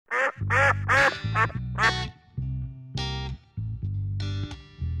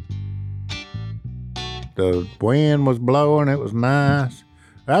The wind was blowing. It was nice.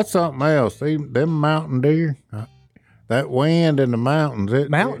 That's something else. Them mountain deer. That wind in the mountains.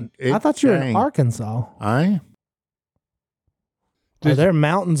 I thought you were in Arkansas. I am. Are there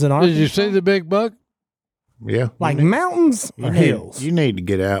mountains in Arkansas? Did you see the big buck? Yeah. Like mountains or hills? You need to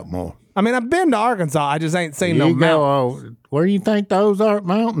get out more. I mean, I've been to Arkansas. I just ain't seen no mountains. Where do you think those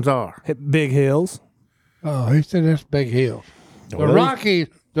mountains are? Big hills. Oh, he said that's big hills. The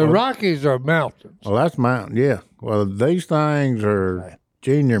Rockies are mountains. Well, that's mountain, yeah. Well, these things are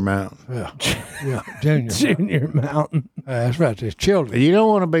junior mountains. Yeah, junior mountain. That's right. There's children. You don't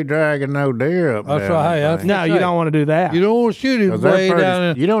want to be dragging no deer up. That's right. Hey, no, you don't want to do that. You don't want to shoot him way down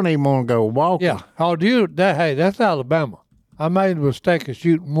in. You don't even want to go walking. Yeah. Oh, do you? Hey, that's Alabama. I made a mistake of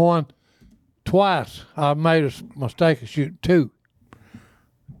shooting one twice. I made a mistake of shooting two.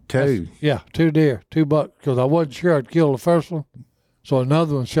 Two. Yeah, 2 deer, 2 bucks, because I wasn't sure I'd kill the first one. So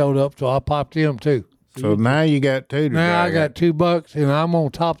another one showed up, so I popped him too. So now you got 2 to Now I drag got up. 2 bucks, and I'm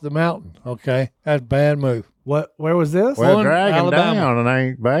on top of the mountain. Okay, that's a bad move. What? Where was this? Well, dragging Alabama. down, it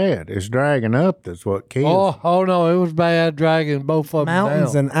ain't bad. It's dragging up that's what kills. Oh no, it was bad dragging both of them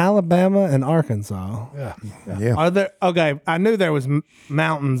Mountains down. in Alabama and Arkansas. Yeah. Are there? Okay, I knew there was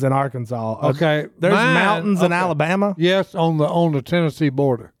mountains in Arkansas. Okay, There's mine- mountains in okay. Alabama. Yes, on the Tennessee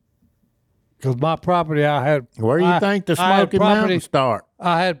border. Because my property, I had. Where do you think the Smoky Mountains start?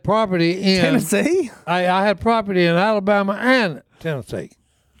 I had property in Tennessee. I had property in Alabama and Tennessee.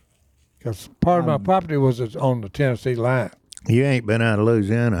 Because part of my property was on the Tennessee line. You ain't been out of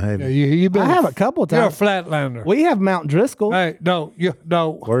Louisiana, have Yeah, you? you've been. I have a couple You're a times. flatlander. We have Mount Driscoll. Hey, no.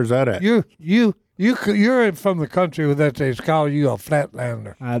 Where's that at? You're from the country that they call you a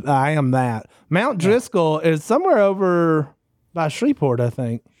flatlander. I am that. Mount Driscoll is somewhere over by Shreveport, I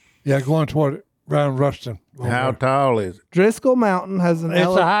think. Yeah, going toward around Ruston. How tall is it? Driscoll Mountain has an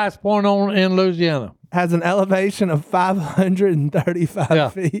It's the highest point in Louisiana. has an elevation of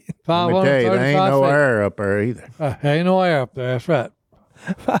 535 feet. Let me tell you, there ain't no air up there either. Ain't no air up there. That's right.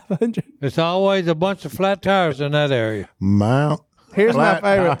 500. It's always a bunch of flat tires in that area. Mount. Here's my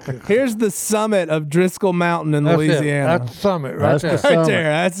Flat favorite. Here's the summit of Driscoll Mountain in That's Louisiana. It. That's the summit right That's the there. summit. Right there.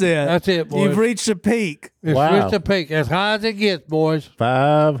 That's it. That's it, boys. You've reached a peak. It's Wow. reached the peak, as high as it gets, boys.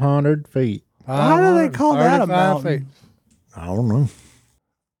 500 feet. Why do they call that a 535 mountain? feet. I don't know.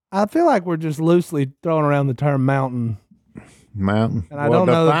 I feel like we're just loosely throwing around the term mountain. Mountain. And I don't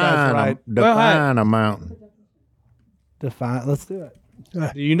know that that's right. Define a mountain. Define. Let's do it. Do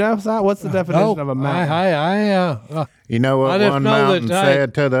you know, Si? What's the definition of a mountain? You know I what just one know that mountain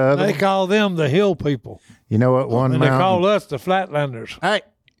said to the other? They call them the hill people, You know what one and they call mountain? us the flatlanders. Hey,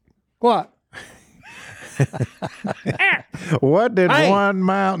 What? what did Hey. one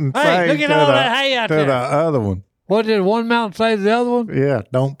mountain Hey, say look to, at all that hay out the there. other one? What did one mountain say to the other one? Yeah,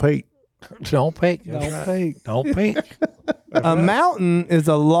 don't peek. Don't peek. Don't peak. Don't peek. A mountain is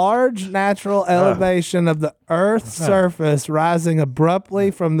a large natural elevation of the Earth's surface rising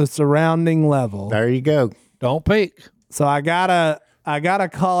abruptly from the surrounding level. There you go. Don't peek. So I gotta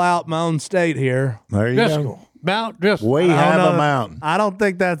call out my own state here. There you go. Driscoll. Mount Driscoll. We I don't have know. a mountain. I don't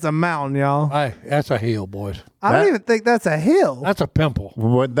think that's a mountain, y'all. Hey, that's a hill, boys. I don't That- even think that's a hill. That's a pimple.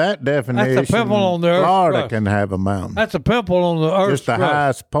 With that definition, pimple on the Earth's Florida crust. can have a mountain. That's a pimple on the Earth's Just the crust.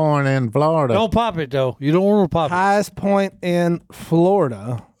 highest point in Florida. Don't pop it, though. You don't want to pop Highest point in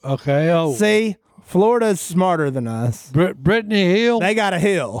Florida. it. Okay. Oh, See, Florida's smarter than us. Brittany Hill. They got a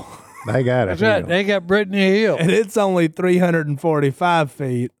hill, They got it. That's right. They got Brittany Hill. and it's only 345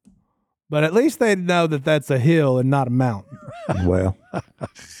 feet. But at least they know that that's a hill and not a mountain. Well,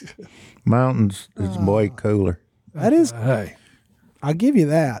 mountains is way cooler. That is, Hey. I'll give you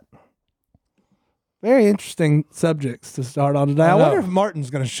that. Very interesting subjects to start on today. I I know. wonder if Martin's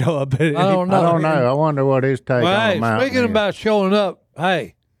going to show up. At I don't know. I don't know. I wonder what his take Well, on hey, a mountain speaking is. about showing up,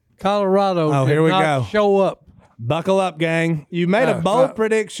 hey, Colorado Oh, did here we not go. show up. Buckle up, gang. You made a bold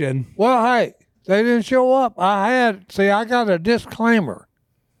prediction. Well, hey, they didn't show up. I got a disclaimer.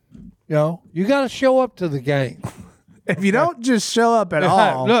 You know, you got to show up to the game. If you don't just show up at Hey,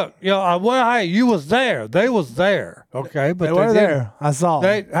 all, look, you know, hey, you was there. They was there. Okay, but they were didn't. there. I saw.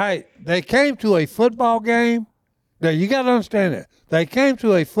 They came to a football game. Now you got to understand it. They came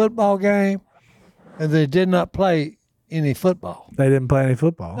to a football game, and they did not play any football. They didn't play any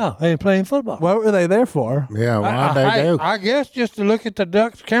football. No, they didn't play any football. What were they there for? Yeah, why'd they go? I guess just to look at the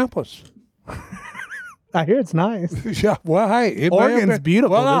Ducks campus. I hear it's nice. Yeah, well, hey, it may have Oregon's been-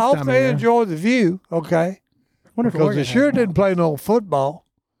 beautiful Well, I this hope time of they year. enjoy the view. Okay, Wonder if because Oregon they sure has didn't play no football.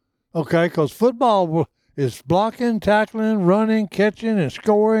 Okay, because football is blocking, tackling, running, catching, and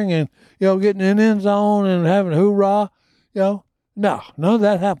scoring, and getting in the end zone and having a hoorah. No, none of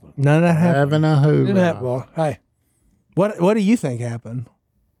that happened. None of that happened. Having a hoorah. Didn't happen. Boy. Hey, What do you think happened?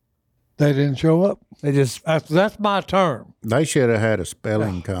 they didn't show up. They just That's my term. They should have had a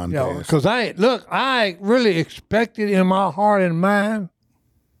spelling contest. Because I really expected in my heart and mind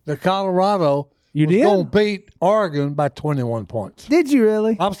that Colorado You was did? going to beat Oregon by 21 points. did you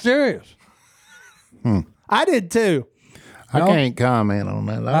really? I'm serious. I did too. I can't comment on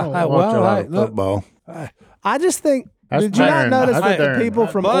that. I don't watch a lot of look. football. I just think. That's Did you not fair enough. notice That's that the fair people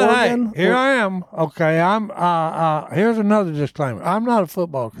enough. from But Oregon? hey, here I am. Okay, I'm. Here's another disclaimer. I'm not a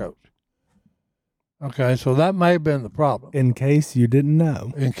football coach. Okay, so that may have been the problem. in case you didn't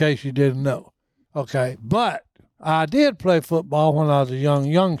know. In case you didn't know. Okay, but I did play football when I was a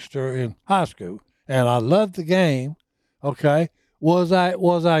youngster in high school, and I loved the game. Okay, was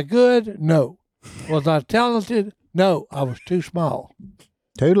I good? No. Was I talented? No, I was too small,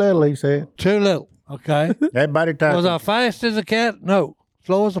 Too little, he said. too little. Okay, Everybody talking. was I fast as a cat? No,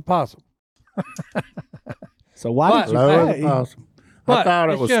 slow as a possum. So why But- did you Slow as a play? possum. I But thought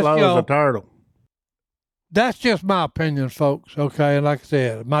it it's was just, slow as a turtle. That's just my opinion, folks. Okay, and like I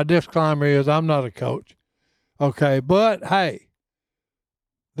said, my disclaimer is I'm not a coach. Okay, but hey,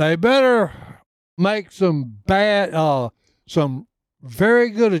 they better make some very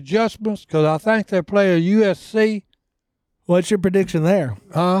good adjustments because I think they play a USC. What's your prediction there?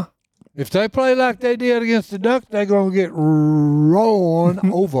 If they play like they did against the Ducks, they're gonna get run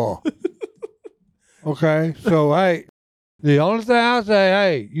over. Okay, so hey, the only thing I say,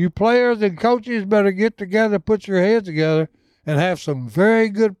 hey, you players and coaches better get together, put your heads together, and have some very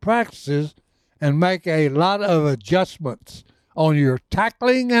good practices and make a lot of adjustments on your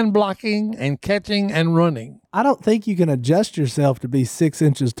tackling and blocking and catching and running. I don't think you can adjust yourself to be 6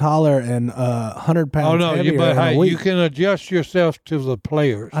 inches taller and 100 pounds Oh no, heavier but in a hey, week. you can adjust yourself to the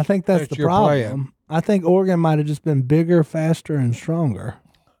players. I think that's that the you're problem. playing. I think Oregon might have just been bigger, faster, and stronger.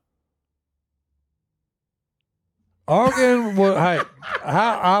 Oregon,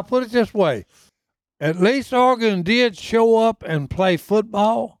 I'll put it this way. At least Oregon did show up and play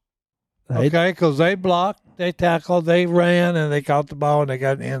football. They- Okay, because they blocked, they tackled, they ran, and they caught the ball and they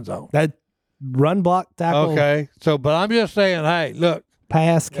got in the end zone. That run, block, tackle, Okay, but I'm just saying, hey, look,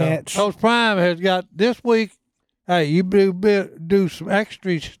 pass, catch. Coach Prime has got this week. Hey, you do some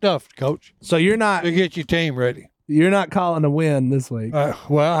extra stuff, Coach, So you're not to get your team ready. calling a win this week.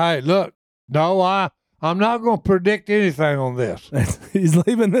 Well, hey, look, no, I'm not going to predict anything on this. He's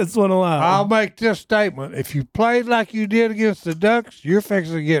leaving this one alone. I'll make this statement. If you played like you did against the Ducks, you're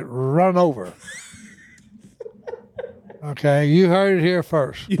fixing to get run over. Okay, you heard it here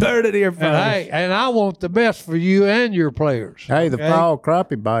first. You heard it here first. And hey, and I want the best for you and your players. Hey, the okay? fall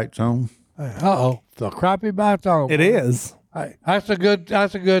crappie bites on. The crappie bites on. It is. Hey, that's a good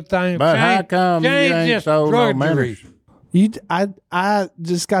thing. But how come you change ain't this sold no drudgery. manners? I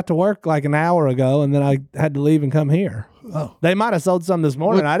just got to work like an hour ago, and then I had to leave and come here. Oh. They might have sold some this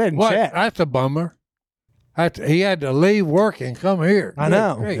morning. I didn't What? check. That's a bummer. He had to leave work and come here. I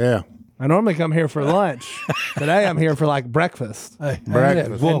know. Good grief. Yeah. I normally come here for lunch. Today I'm here for like breakfast. Hey,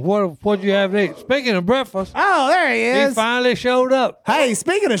 Breakfast. Well, what'd you have to eat? Speaking of breakfast, Oh, there he he is. finally showed up. Hey,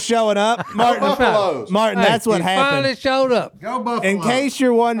 speaking of showing up, Martin. Martin, Hey, that's what he finally happened. showed up. Go Buffalo. In case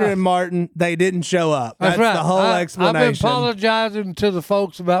you're wondering, Martin, they didn't show up. That's right. the whole I've been explanation. apologizing to the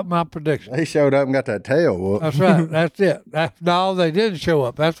folks about my prediction. He showed up and got that tail whooped. That's right. That's it. No, they didn't show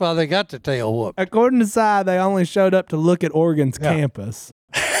up. That's why they got the tail whooped. According to Cy, they only showed up to look at Oregon's campus.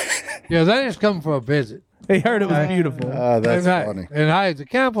 Yeah, they just come for a visit. He heard it was beautiful. That's and, funny. And hey, the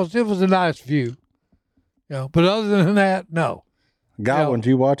campus, it was a nice view. But other than that, no. Godwin, did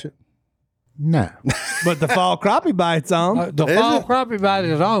you watch it? No. But the fall crappie bites on. The Is fall it? crappie bite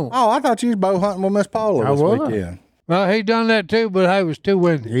is on. Oh, I thought you was bow hunting with Miss Paula I this was. weekend. Well, he done that too, but hey, it was too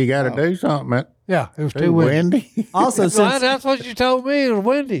windy. You got to do something. Yeah, it was Too too windy. windy. Also, Well, since that's what you told me. It was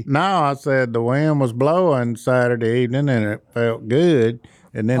windy. No, I said the wind was blowing Saturday evening and it felt good.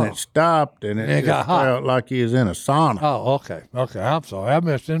 And then it stopped and it It got just hot. felt like he was in a sauna. Oh, okay. Okay, I'm sorry. I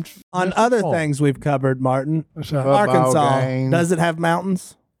missed it. on other things we've covered, Martin, That's right. Football Arkansas, games. does it have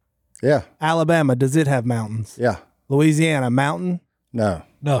mountains? Yeah. Alabama, does it have mountains? Yeah. Louisiana, mountain? No.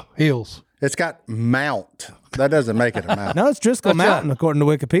 No, hills. It's got mount. That doesn't make it a mountain. No, it's Driscoll That's Mountain, according to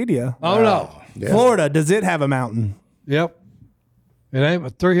Wikipedia. Oh, no. Yeah. Florida, does it have a mountain? Yep. It ain't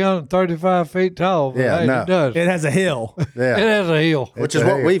but 335 feet tall. But Yeah, hey, no. it does. It has a hill. It Yeah. has a hill. Which is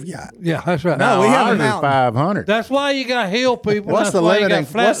what we've got. Yeah, that's right. No, we have a ours is mountain. 500. That's why you got hill people. What's That's why you got what's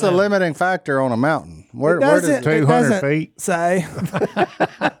the flatland. limiting factor on a mountain? Where It does doesn't- 200 feet. say.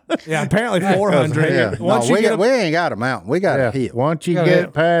 Yeah, apparently 400. Yeah. Once No, you get we ain't got a mountain. We got a hill. Once you Got a get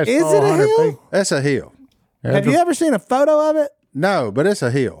hill. past Is it a 400 hill? feet. That's a hill. Have you ever seen a photo of it? No, but it's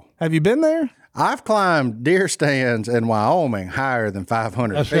a hill. Have you been there? I've climbed deer stands in Wyoming higher than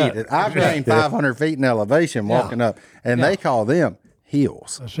 500 That's feet. right. I've gained 500 feet in elevation walking up, and they call them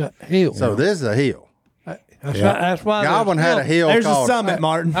hills. That's a hill. So this is a hill. That's why. Godwin there's had a hill There's a called. summit,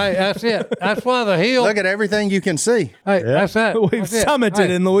 Martin. Hey, that's it. That's why the hill. Look at everything you can see. Hey, that's it. We've That's it. summited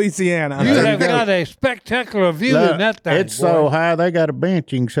Hey, in Louisiana. You There have you go. got a spectacular view Look, in that thing. it's so boy. high they got a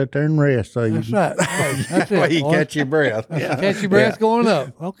bench. You can sit there and rest. So you That's right. Hey, that's Well, it. you boy. catch your breath. Catch your breath going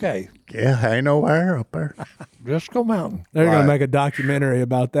up. Okay. yeah, ain't no air up there. Just go mountain. They're going Right. to make a documentary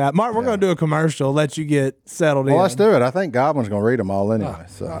about that. Martin, we're going to do a commercial, let you get settled in. Well, let's do it. I think Godwin's going to read them all anyway.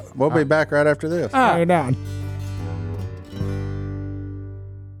 So we'll be back right after this. Go down.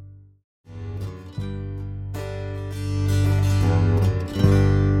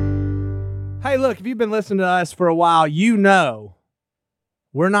 Hey, look, if you've been listening to us for a while, you know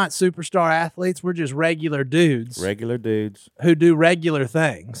we're not superstar athletes. We're just regular dudes Regular dudes. who do regular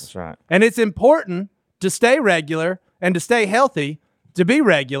things. That's right. And it's important to stay regular and to stay healthy, to be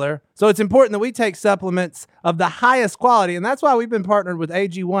regular. So it's important that we take supplements of the highest quality. And that's why we've been partnered with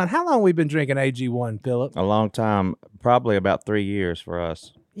AG1. How long have we been drinking AG1, Philip? A long time, probably about 3 years for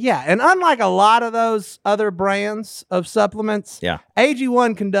us. Yeah. And unlike a lot of those other brands of supplements, Yeah.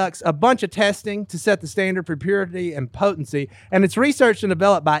 AG1 conducts a bunch of testing to set the standard for purity and potency. And it's researched and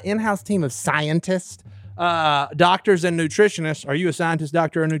developed by an in-house team of scientists, doctors, and nutritionists. Are you a scientist,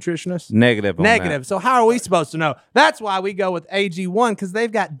 doctor, or nutritionist? Negative on Negative. So how are we supposed to know? That's why we go with AG1, because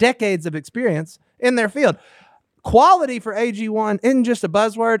they've got decades of experience in their field. Quality for AG1 isn't just a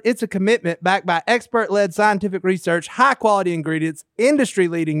buzzword. It's a commitment backed by expert-led scientific research, high-quality ingredients,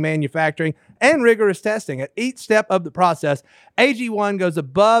 industry-leading manufacturing, and rigorous testing. At each step of the process, AG1 goes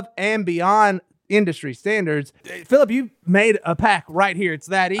above and beyond industry standards. Philip, you made a pack right here. It's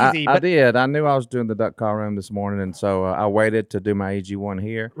that easy. I did. I knew I was doing the duck call room this morning, and so I waited to do my AG1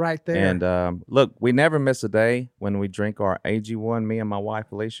 here. Right there. And look, we never miss a day when we drink our AG1, me and my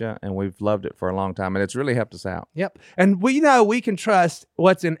wife, Alicia, and we've loved it for a long time, and it's really helped us out. Yep. And we know we can trust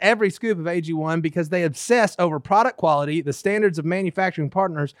what's in every scoop of AG1 because they obsess over product quality, the standards of manufacturing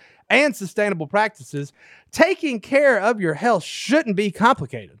partners, and sustainable practices. Taking care of your health shouldn't be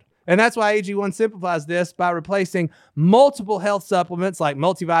complicated. And that's why AG1 simplifies this by replacing multiple health supplements like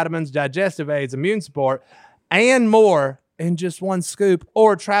multivitamins, digestive aids, immune support, and more in just one scoop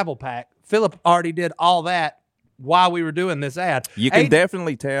or travel pack. Philip already did all that while we were doing this ad. You can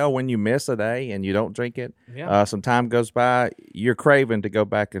definitely tell when you miss a day and you don't drink it. Yeah. Some time goes by, you're craving to go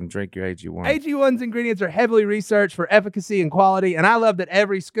back and drink your AG1. AG1's ingredients are heavily researched for efficacy and quality, and I love that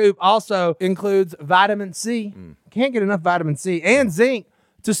every scoop also includes vitamin C. Can't get enough vitamin C and zinc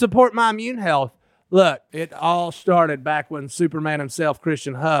to support my immune health. Look, it all started back when Superman himself,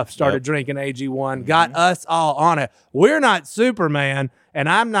 Christian Huff, started drinking AG1, got us all on it. We're not Superman, and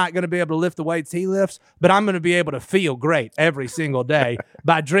I'm not going to be able to lift the weights he lifts, but I'm going to be able to feel great every single day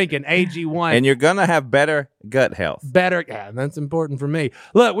by drinking AG1. And you're going to have better gut health. Better. Yeah, that's important for me.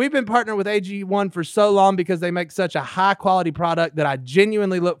 Look, we've been partnered with AG1 for so long because they make such a high quality product that I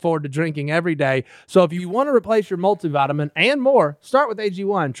genuinely look forward to drinking every day. So if you want to replace your multivitamin and more, start with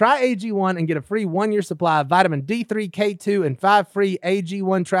AG1. Try AG1 and get a free 1-year supply of vitamin D3, K2, and 5 free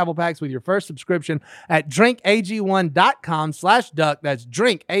AG1 travel packs with your first subscription at drinkag1.com/duck. That's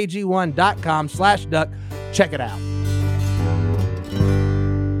drinkag1.com/duck. Check it out.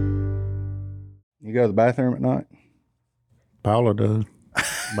 You go to the bathroom at night? Paula does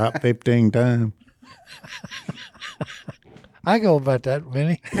about 15 times. I go about that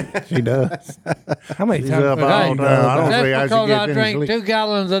many. She does. How many She's times? up all Hey, the time. I don't see how that's she because I gets any drank sleep. 2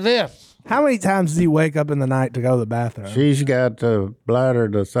 gallons of this. How many times do you wake up in the night to go to the bathroom? She's got the bladder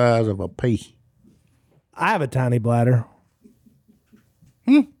the size of a pea. I have a tiny bladder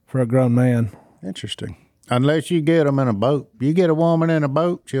for a grown man. Interesting. Unless you get them in a boat. You get a woman in a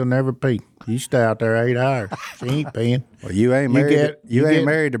boat, she'll never pee. You stay out there 8 hours. She ain't peeing. Well, you ain't married. You ain't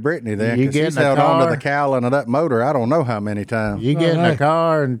married to Brittany then. you 'Cause get she's in the held on to car. the cowling of that motor. I don't know how many times. You get in a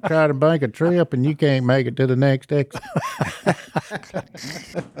car and try to make a trip, and you can't make it to the next exit.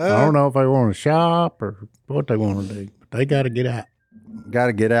 I don't know if they want to shop or what they want to do, but they got to get out. Got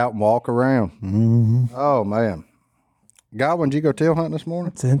to get out and walk around. Mm-hmm. Oh man, Godwin, did you go tail hunting this morning?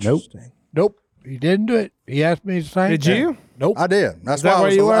 That's interesting. Nope. He didn't do it. He asked me the same Did thing. you? Nope. I did. That's that why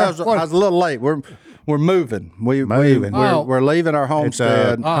where you were? I was a little late. We're moving. Moving. We're leaving our It's a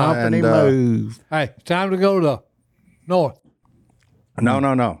homestead. company and, move. Hey, it's time to go to north.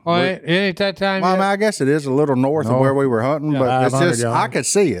 No. Oh, it ain't that time Well, I yet? mean, I guess it is a little north of No. where we were hunting, but it's 500 just yards. I could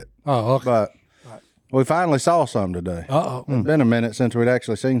see it. Oh, okay. But we finally saw some today. Uh-oh. It's been a minute since we'd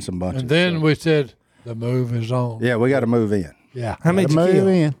actually seen some bunches. And then we said, the move is on. yeah, we got to move in. Yeah. How many Move did you kill?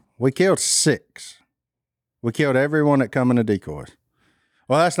 in. We killed 6. We killed everyone that come in the decoys.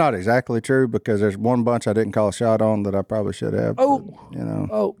 Well, that's not exactly true because there's one bunch I didn't call a shot on that I probably should have. Oh. but, you know,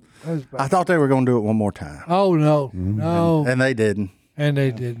 Oh, that's bad. I thought they were going to do it one more time, Oh, no. No. and they didn't. And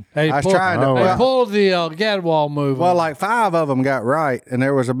they did. They I was pulled, trying to. Oh, they well, pulled the Gadwall move. well, on. like 5 of them got right, and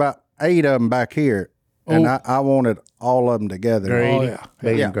there was about 8 of them back here, and Oh. I wanted all of them together. Grady. yeah.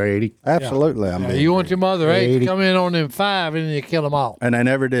 Being Yeah. Grady. Absolutely, I Yeah, mean, you want your mother 8 to 80. come in on them 5 and then you kill them all. and they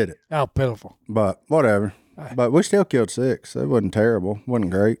never did it. How pitiful. But whatever. But we still killed 6. It wasn't terrible. Wasn't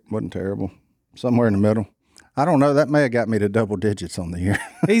great. Wasn't terrible. Somewhere in the middle. I don't know. That may have got me to double digits on the year.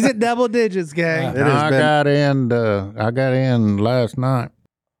 He's at double digits, gang. It has I been. got in last night,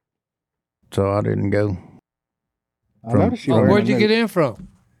 so I didn't go. I noticed you. Oh, wearing where'd a you new- get in from?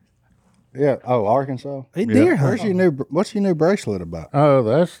 Yeah. Oh, Arkansas. He deer Where's hunting. your new? What's your new bracelet about? Oh,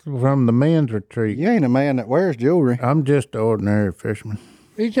 that's from the men's retreat. You ain't a man that wears jewelry. I'm just an ordinary fisherman.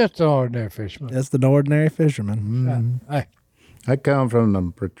 He's just an ordinary fisherman. That's the ordinary fisherman. Hey, I come from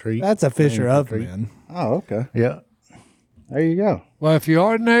the retreat. That's a fisher Men's of retreat. men. Oh, okay. Yeah. There you go. well, if you're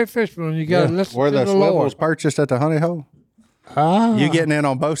ordinary fisherman, you got to listen Were to the the swivels Lord. purchased at the honey hole? Ah. You getting in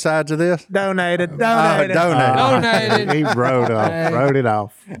on both sides of this? Donated. Donate. Donated. He wrote it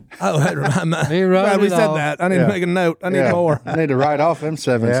off. Oh, that remind me. He wrote Glad we it said off. that. I need Yeah. to make a note. I need Yeah. more. I need to write off them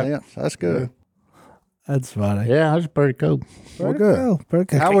 7 Yeah. cents. That's good. That's funny. Yeah, that's pretty cool. Well, good. Oh, pretty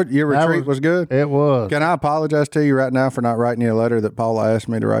cool. How would your That retreat was good? It was. Can I apologize to you right now for not writing you a letter that Paula asked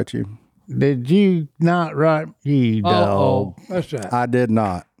me to write you? Did you not write you dog? Oh, that's right. I did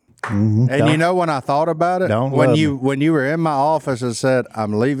not. Mhm. And you know when I thought about it, Don't when love you were in my office and said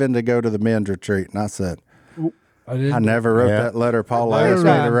I'm leaving to go to the men's retreat, and I said I didn't. I never wrote Yeah. that letter Paula Never asked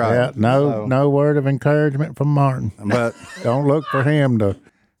me to write. write. Yeah, no word of encouragement from Martin. But Don't look for him to.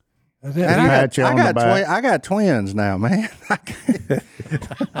 I didn't. and Pat you on the back. I got twins now, man.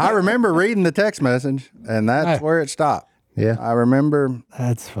 I remember reading the text message, and that's Hey. where it stopped. Yeah. I remember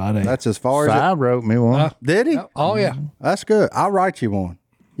That's funny. that's as far as Si wrote me one. it. Did he? Oh, yeah. That's good. I'll write you one.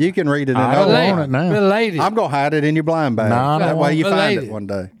 You can read it in I don't other. want it now. Belated. I'm gonna hide it in your blind bag. No, I that don't way you want find belated. it one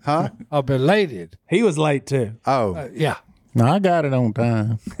day, huh? Belated. He was late too. Oh, Yeah. No, I got it on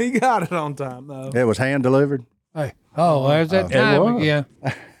time. He got it on time though. it was hand delivered. Hey. Oh, there's that time was. again.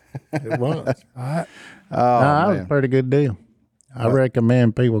 It was. Oh, No, that was a man. pretty good deal. I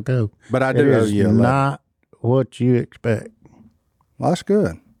recommend people go. But I It do owe is you a letter. not what you expect. Well, that's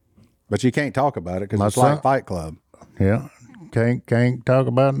good. But you can't talk about it because My it's like son- Fight Club. Yeah. Can't talk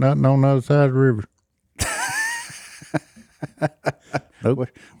about nothing on the other side of the river. Nope.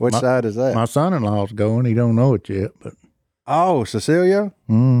 Which side is that? My son-in-law's going. He don't know it yet, but Oh, Cecilio?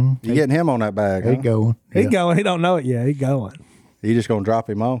 mm, You getting him on that bag? he Huh? going. He Yeah. going. He don't know it yet. He going. You just gonna drop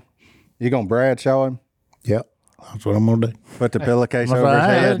him off? You gonna Bradshaw him? Yep. That's what I'm gonna do. Put the pillowcase I'm over his like,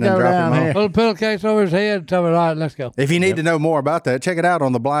 "Hey, head let's and then go drop down him here." off? Put a pillowcase over his head and tell me, all right, let's go. If you need to know more about that, check it out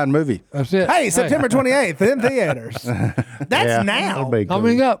on the Blind Movie. That's it. Hey, September 28th in theaters. That's Yeah, now. that'll be cool.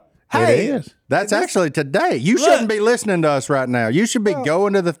 Coming up. Hey, It is. That's actually today. You shouldn't be listening to us right now. You should be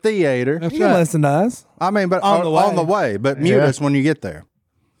going to the theater. That's you can right. listen to us. I mean, but On on the the way, but mute Yeah. us when you get there.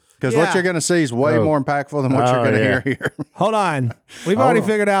 Because what Yeah. you're going to see is way Oh. more impactful than what you're Oh, going to yeah. hear here. Hold on. We've already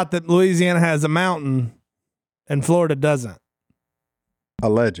figured out that Louisiana has a mountain and Florida doesn't.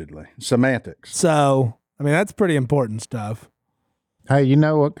 Allegedly. Semantics. So, I mean, that's pretty important stuff. Hey, you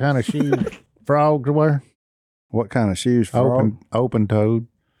know what kind of shoes frogs wear? What kind of shoes for Open toed.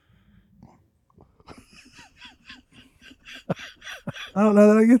 I don't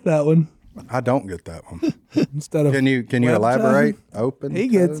know that I get that one. I don't get that one. Instead of Can you Web elaborate? Open. he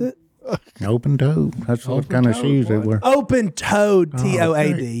gets it. Open toed. That's what kind of shoes they wear. Open toed,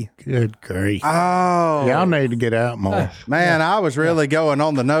 TOAD. Good grief. Oh, Y'all need to get out more. man, I was really going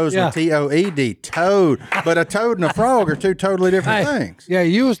on the nose Yeah. with TOED, toad. But a toad and a frog are two totally different Hey, things. yeah,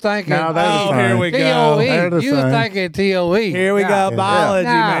 you was thinking. No, they're the Oh, here same. we go. TOE. They're the You was same. thinking TOE. Here we go. Biology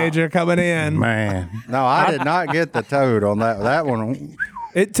Yeah. major coming in. Man. No, I did not get the toad on that. That one,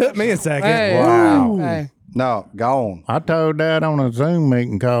 It took me a second. Hey, Wow. Hey. no, gone. I told that on a Zoom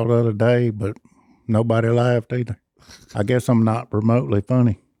meeting call the other day, but nobody laughed either. I guess I'm not remotely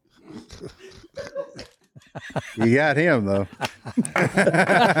funny. You got him though.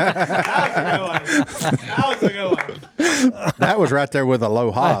 That was right there with a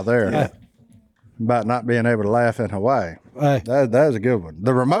low ha there. About not being able to laugh in Hawaii. Hey. That was a good one.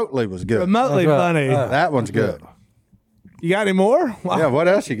 The remotely was good. Remotely That's right. funny. That one's good. You got any more? Yeah, what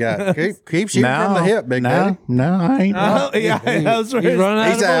else you got? Keep shooting from the hip, Big Daddy. No, I ain't. Oh, yeah, those were He's his- running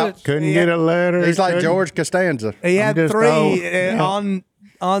out He's of out. bullets. Couldn't get a letter. He's like couldn't- George Costanza. He had just 3 old.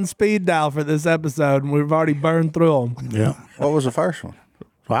 on speed dial for this episode, and we've already burned through them. Yeah. What was the first one?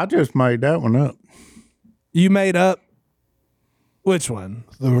 So I just made that one up. You made up which one?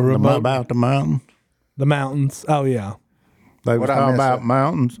 About the mountain. The mountains. Oh yeah. They was What'd I talking miss about it?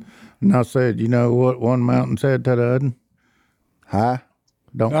 mountains. And I said, you know what one mountain said to the other? Hi.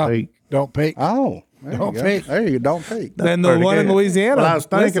 Don't Oh. peek. Don't peek. Oh, there Don't you go. peek. There you go. Don't peek. Then the Pretty one in good. Louisiana. Well, I was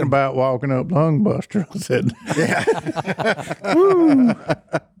thinking Listen, about walking up Lungbuster. I said,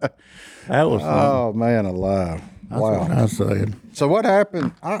 that was fun. Oh man, alive! That's Wow. what I said. So what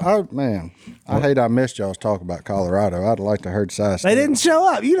happened? I hate I missed y'all's talk about Colorado. I'd like to heard Si. they didn't show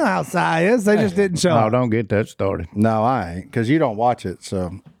up. You know how Cy is. They just didn't show No, up. don't get that started. No, I ain't, because you don't watch it,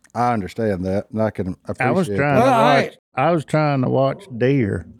 so I understand that, and I can appreciate. I was trying to Well, watch. I was trying to watch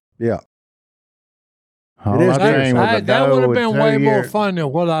deer. Yeah, All It is I deer. seen was a That doe would have with been 2 way more year- fun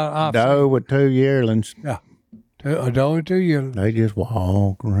than what I've seen. Doe with 2 yearlings. A doe to you. They just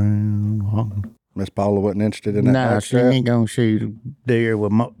walk around. Miss Paula wasn't interested in that. Nah, back she strap. ain't gonna shoot a deer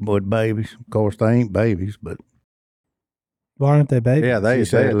with babies. Of course, they ain't babies, but Why aren't they babies? Yeah, she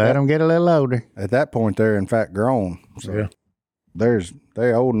said let them get a little older. at that point they're in fact grown. So Yeah.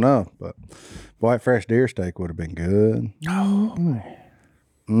 they're old enough, but white fresh deer steak would have been good.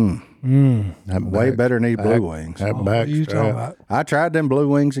 That Way back- better than these back- blue wings. That What back are you talking strap. about? I tried them blue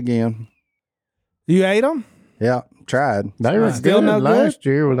wings again. You ate them? Yeah, tried. They were Still good no good? last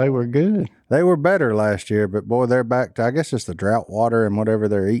year. Well, they were good. They were better last year, but boy, they're back to, I guess it's the drought water and whatever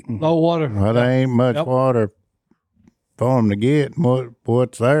they're eating. Low water. Well, there ain't much Yep. water for them to get.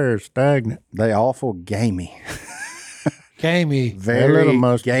 What's there is stagnant. They awful gamey. Gamey. Very little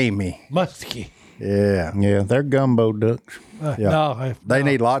musky. gamey. Musky. Yeah. Yeah, they're gumbo ducks. Yeah. No, They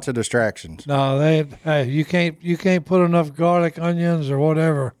need lots of distractions. no, hey, you can't put enough garlic, onions, or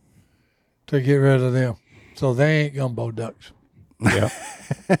whatever to get rid of them. So they ain't gumbo ducks. Yeah,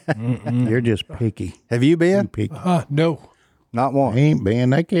 you're just picky. Have you You been? picky. No. Not one. Ain't been.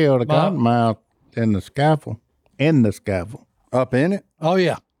 They killed a Bob. cottonmouth in the scaffold. In the scaffold, Up in it? Oh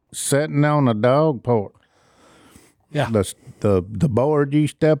yeah. sitting on the dog porch. Yeah. The board you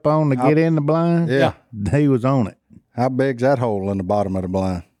step on to get in the blind. Yeah. He was on it. How big's that hole in the bottom of the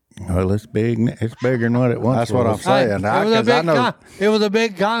blind? Well, it's big. It's bigger than what it once That's what I'm was. saying. It was, I, a 'cause I big know, it was a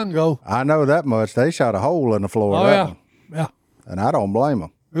big Congo. I know that much. They shot a hole in the floor. of Oh that yeah. one, Yeah. and I don't blame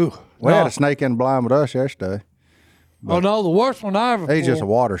them. Ooh. We no. had a snake in the blind with us yesterday. Oh no, the worst one I ever He's just a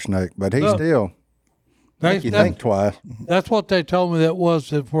pulled, water snake, but he Look. still make you think twice. That's what they told me that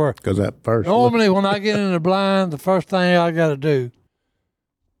was it for. Because that first look, Normally, when I get in the blind, the first thing I got to do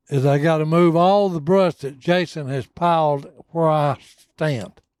is I got to move all the brush that Jason has piled where I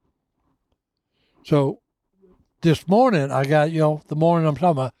stand. So this morning, I got, the morning I'm talking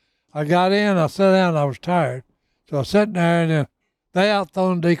about, I got in, I sat down, I was tired. So I was sitting there, and then they out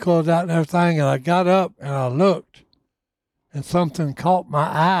throwing decoys out and everything, and I got up and I looked, and something caught my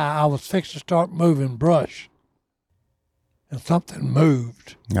eye. I was fixing to start moving brush, and something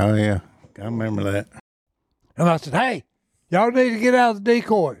moved. oh yeah, I remember that. And I said, hey, y'all need to get out of the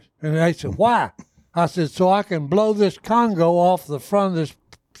decoys. And they said, why? I said, so I can blow this Congo off the front of this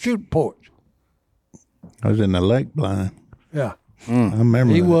shooting porch. I was in the lake blind. Yeah. I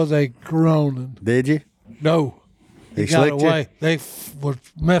remember. He that. was a groaning. Did you? No. He got slicked you? away. They was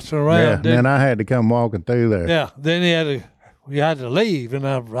messing Yeah, around. and then I had to come walking through there. Yeah. Then we had to leave, and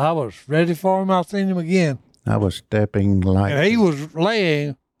I was ready for him. I seen him again. I was stepping like. And he was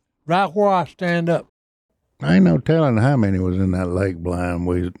laying right where I stand up. I ain't no telling how many was in that lake blind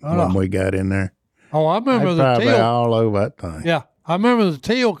when we got in there. Oh, I They remember the probably teal. all over that thing. Yeah, I remember the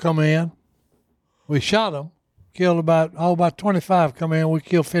teal come in. We shot them, killed about 25 come in. We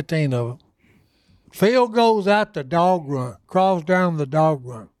killed 15 of them. Phil goes out the dog run, crawls down the dog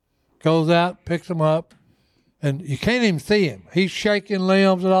run, goes out, picks them up, and you can't even see him. He's shaking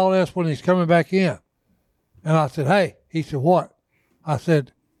limbs and all this when he's coming back in. And I said, hey, he said, what? I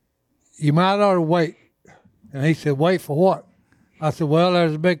said, you might ought to wait. And he said, wait for what? I said, well,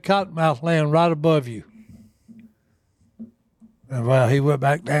 there's a big cottonmouth laying right above you. And well, he went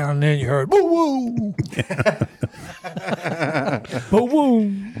back down, and then you heard, woo woo. Woo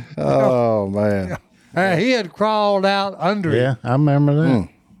woo. Oh man. He had crawled out under Yeah, it. I remember that.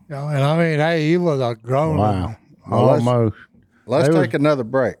 And I mean, hey, he was a grown Wow, Well, let's- almost. Let's They take another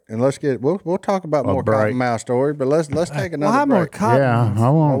break and let's get. We'll talk about more break. cottonmouth story, but let's take another Why more break. cotton? Yeah, I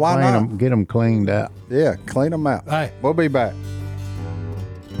want why to not? clean them, get them cleaned out. Yeah, clean them out. Hey. We'll be back.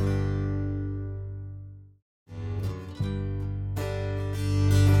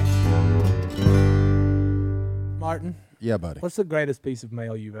 Martin, Yeah, buddy. what's the greatest piece of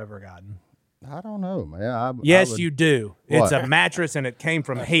mail you've ever gotten? I don't know, man. Yes, you do. It's What? a mattress and it came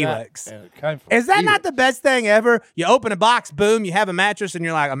from Helix. And it came from Is that you. not the best thing ever? You open a box, boom, you have a mattress, and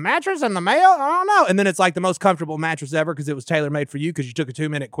you're like, a mattress in the mail? I don't know. And then it's like the most comfortable mattress ever because it was tailor made for you because you took a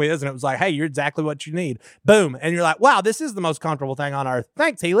 2-minute quiz and it was like, hey, you're exactly what you need. Boom. And you're like, wow, this is the most comfortable thing on earth.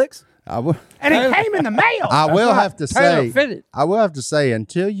 Thanks, Helix. I will. And it came in the mail. I will have to Tailor say. fitted. I will have to say,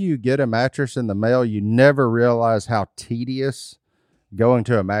 until you get a mattress in the mail, you never realize how tedious going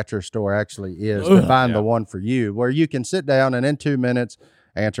to a mattress store actually is to find the one for you, where you can sit down and in 2 minutes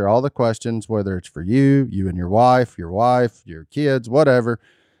answer all the questions, whether it's for you and your wife, your kids, whatever.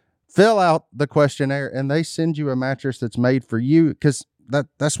 Fill out the questionnaire and they send you a mattress that's made for you because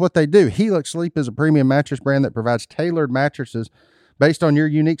that's what they do. Helix Sleep is a premium mattress brand that provides tailored mattresses based on your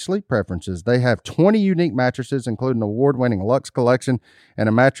unique sleep preferences. They have 20 unique mattresses, including award-winning Lux Collection and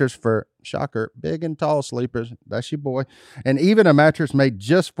a mattress for, shocker, big and tall sleepers. That's your boy. And even a mattress made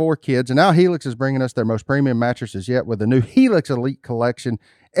just for kids. And now Helix is bringing us their most premium mattresses yet with the new Helix Elite Collection.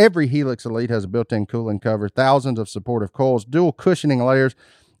 Every Helix Elite has a built-in cooling cover, thousands of supportive coils, dual cushioning layers,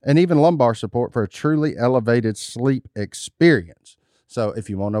 and even lumbar support for a truly elevated sleep experience. So if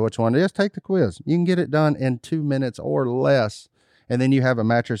you want to know which one it is, take the quiz. You can get it done in 2 minutes or less. And then you have a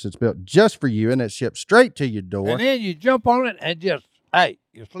mattress that's built just for you and it's shipped straight to your door. And then you jump on it and just, hey,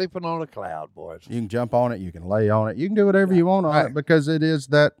 you're sleeping on a cloud, boys. You can jump on it. You can lay on it. You can do whatever you want on it because it is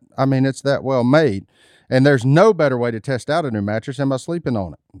that, it's that well made. And there's no better way to test out a new mattress than by sleeping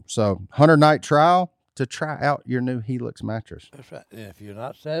on it. So 100-night trial to try out your new Helix mattress. That's right. And if you're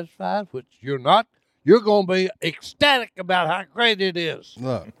not satisfied, which you're not, you're going to be ecstatic about how great it is.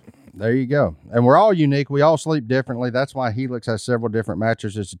 Look, there you go. And we're all unique. We all sleep differently. That's why Helix has several different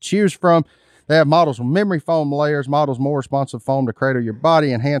mattresses to choose from. They have models with memory foam layers, models more responsive foam to cradle your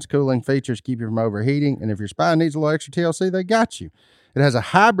body, enhanced cooling features keep you from overheating. And if your spine needs a little extra TLC, they got you. It has a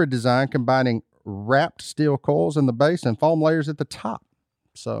hybrid design combining wrapped steel coils in the base and foam layers at the top.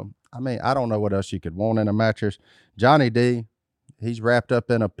 So, I don't know what else you could want in a mattress. Johnny D, he's wrapped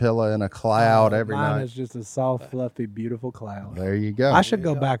up in a pillow in a cloud every Mine night. is just a soft, fluffy, beautiful cloud. There you go. I should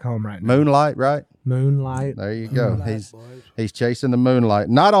go back home right now. Moonlight, right? Moonlight. There you go. He's chasing the moonlight.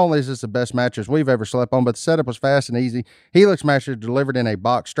 Not only is this the best mattress we've ever slept on, but the setup was fast and easy. Helix mattress delivered in a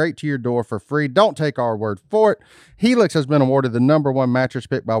box straight to your door for free. Don't take our word for it. Helix has been awarded the #1 mattress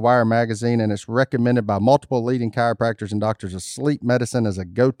pick by Wire Magazine, and it's recommended by multiple leading chiropractors and doctors of sleep medicine as a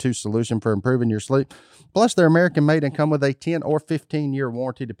go-to solution for improving your sleep. Plus, they're American made and come with a 10 or 15-year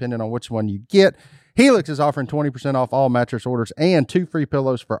warranty, depending on which one you get. Helix is offering 20% off all mattress orders and 2 free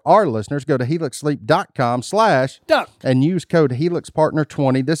pillows for our listeners. Go to helixsleep.com/duck and use code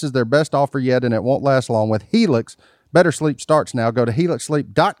HelixPartner20. This is their best offer yet, and it won't last long. With Helix, better sleep starts now. Go to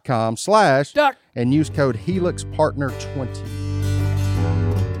helixsleep.com/duck and use code HelixPartner20.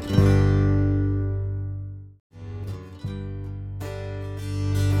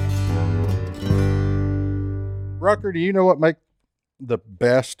 Rucker, do you know what makes the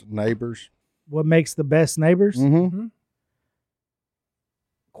best neighbors? What makes the best neighbors? Mm-hmm.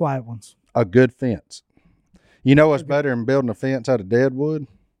 Quiet ones. A good fence. You know what's better than building a fence out of dead wood?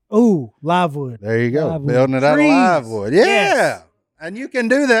 Ooh, live wood. There you go. Live wood. Building it out of Trees. live wood. Yeah. Yes. And you can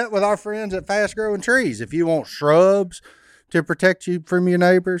do that with our friends at Fast Growing Trees. If you want shrubs to protect you from your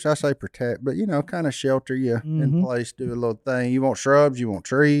neighbors, I say protect, but kind of shelter you in place, do a little thing. You want shrubs, you want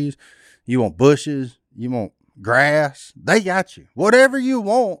trees, you want bushes, you want grass. They got you. Whatever you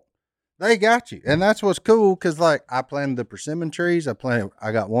want, they got you. And that's what's cool because, I planted the persimmon trees. I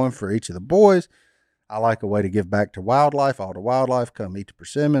got one for each of the boys. I like a way to give back to wildlife. All the wildlife come eat the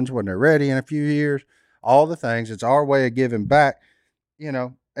persimmons when they're ready in a few years. All the things. It's our way of giving back,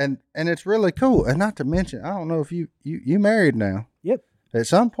 and it's really cool. And not to mention, I don't know if you married now. Yep. At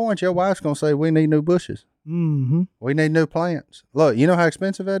some point, your wife's going to say, we need new bushes. Mm-hmm. We need new plants. Look, you know how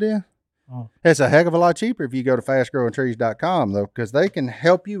expensive that is? Oh. It's a heck of a lot cheaper if you go to fastgrowingtrees.com, though, because they can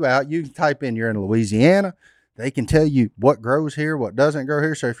help you out. You can type in you're in Louisiana. They can tell you what grows here, what doesn't grow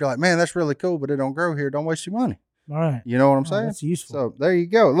here. So if you're like, man, that's really cool, but it don't grow here, don't waste your money. All right. You know what I'm saying? That's useful. So there you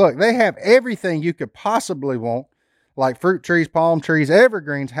go. Look, they have everything you could possibly want, like fruit trees, palm trees,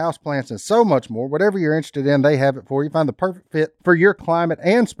 evergreens, houseplants, and so much more. Whatever you're interested in, they have it for you. Find the perfect fit for your climate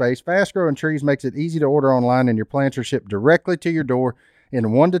and space. Fast Growing Trees makes it easy to order online, and your plants are shipped directly to your door in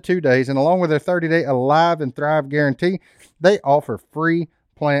 1 to 2 days. And along with their 30-day Alive and Thrive guarantee, they offer free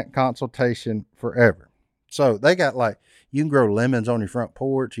plant consultation forever. So they got you can grow lemons on your front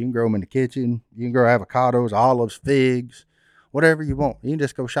porch. You can grow them in the kitchen. You can grow avocados, olives, figs, whatever you want. You can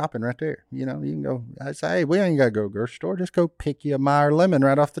just go shopping right there. You can go, I say, hey, we ain't got to go to the grocery store. Just go pick you a Meyer lemon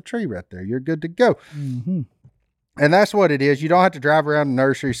right off the tree right there. You're good to go. Mm-hmm. And that's what it is. You don't have to drive around the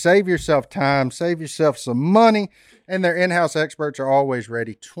nursery. Save yourself time, save yourself some money. And their in-house experts are always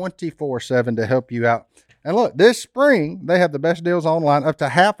ready 24/7 to help you out. And look, this spring, they have the best deals online, up to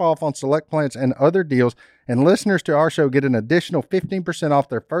half off on select plants and other deals. And listeners to our show get an additional 15% off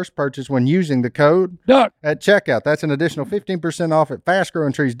their first purchase when using the code Duck, at checkout. That's an additional 15% off at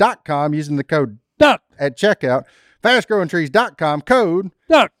fastgrowingtrees.com using the code duck, at checkout. Fastgrowingtrees.com code.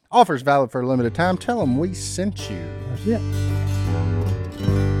 duck. Offers valid for a limited time. Tell them we sent you.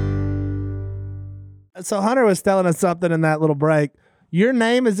 So Hunter was telling us something in that little break. Your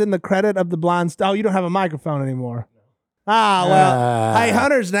name is in the credit of the blind. Oh, you don't have a microphone anymore. Ah, well. Hey,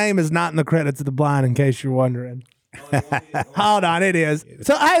 Hunter's name is not in the credits of the blind, in case you're wondering. Hold on, it is.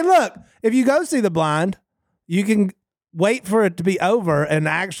 So, hey, look, if you go see the blind, you can wait for it to be over and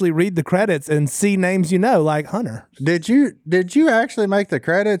actually read the credits and see names you know, like Hunter. Did you actually make the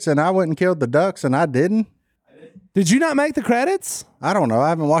credits and I went and killed the ducks and I didn't? Did you not make the credits? I don't know. I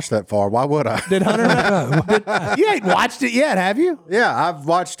haven't watched that far. Why would I? Did Hunter? You ain't watched it yet, have you? Yeah, I've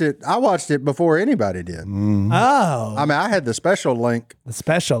watched it. I watched it before anybody did. Oh, I mean, I had the special link the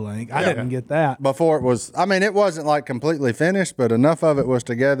special link. I didn't get that. before it was. I mean, it wasn't like completely finished, but enough of it was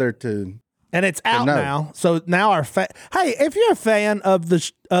together to. And it's out no. now. So now hey, if you're a fan of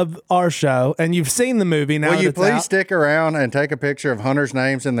of our show and you've seen the movie now, Will you that it's please out, stick around and take a picture of Hunter's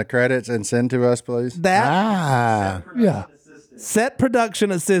names in the credits and send to us, please? that Yeah. set production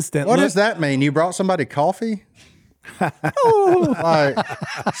assistant. What look- does that mean? You brought somebody coffee? Like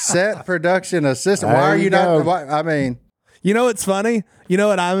set production assistant. Why There are you you go. not? Why, I mean, You know what's funny? You know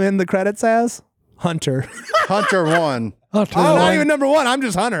what I'm in the credits as? Hunter. Hunter one. Hunter, I'm not even number one. I'm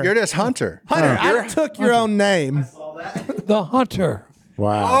just Hunter. You're just Hunter. Hunter. I took your own name. the hunter.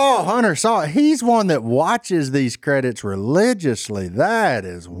 Wow. Oh, Hunter saw it. He's one that watches these credits religiously. That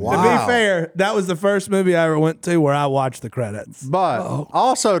is wild. To be fair, that was the first movie I ever went to where I watched the credits. But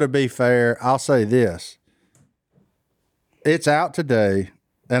also to be fair, I'll say this. It's out today,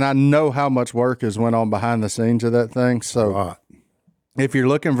 and I know how much work has went on behind the scenes of that thing. So if you're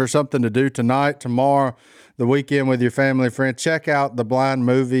looking for something to do tonight, tomorrow, the weekend with your family and friends, check out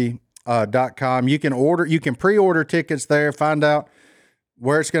theblindmovie.com. You can pre-order tickets there, find out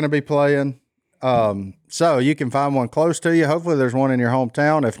where it's going to be playing. So you can find one close to you. Hopefully there's one in your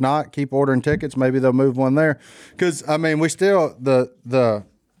hometown. If not, keep ordering tickets. Maybe they'll move one there. Cause I mean, we still,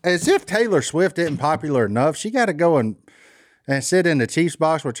 as if Taylor Swift isn't popular enough, she got to go and sit in the Chiefs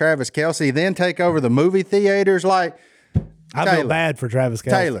box with Travis Kelce, then take over the movie theaters. Like, I feel Taylor. bad for Travis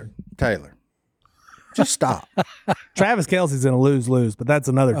Kelce. Taylor, just stop. Travis Kelce's in a lose-lose, but that's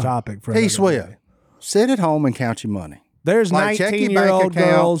another topic for T another Swift, day. sit at home and count your money. There's Like, check your 19-year-old bank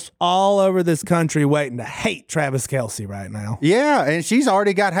account. girls all over this country waiting to hate Travis Kelce right now. Yeah, and she's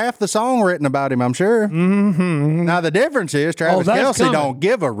already got half the song written about him, I'm sure. Mm-hmm. Now, the difference is Travis that's Kelce coming. don't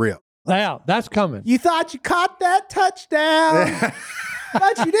give a rip. Yeah, that's coming. You thought you caught that touchdown,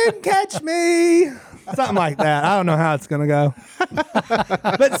 but you didn't catch me. Something like that. I don't know how it's going to go.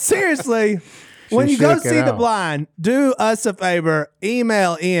 But seriously, when you go shook it see The out. Blind, do us a favor,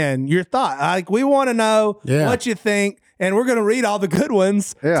 email in your thought. Like, we want to know Yeah. what you think, and we're going to read all the good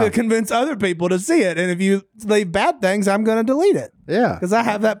ones Yeah. to convince other people to see it. And if you leave bad things, I'm going to delete it. Yeah. Because I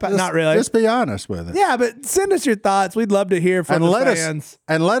have that. Not really. Just be honest with it. Yeah, but send us your thoughts. We'd love to hear from And the let fans.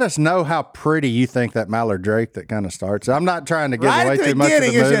 let us know how pretty you think that Mallard Drake that kind of starts. I'm not trying to give Right away at the too much of the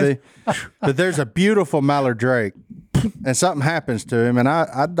beginning, movie, it's but there's a beautiful Mallard Drake, and something happens to him, and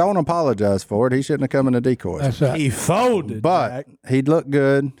I don't apologize for it. He shouldn't have come in a decoy, That's right. He folded. but Jack. he looked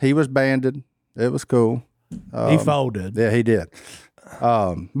good. He was banded. It was cool. He folded. Yeah, he did.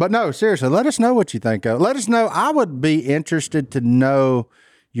 But no, seriously, let us know what you think of. Let us know. I would be interested to know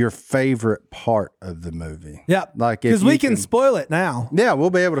your favorite part of the movie. Yep. Like if because we you can spoil it now. Yeah, we'll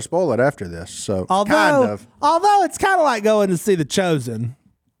be able to spoil it after this. So Although it's kind of like going to see The Chosen.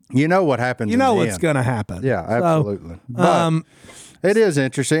 you know what happens. You know in the what's end. going to happen. Yeah, So, absolutely. But it is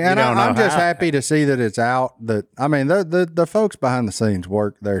interesting, and don't know I'm just how. happy to see that it's out. That I mean, the folks behind the scenes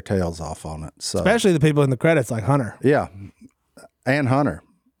work their tails off on it. So especially the people in the credits like Hunter. yeah, and Hunter.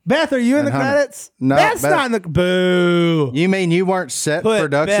 Beth, are you in the Hunter. credits? No, Beth's Beth- not in the you You mean you weren't set put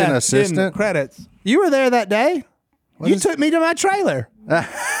production Beth in the assistant? credits. You were there that day. You took me to my trailer. You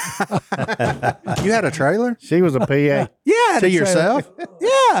had a trailer She was a PA. Yeah. to the trailer. yourself?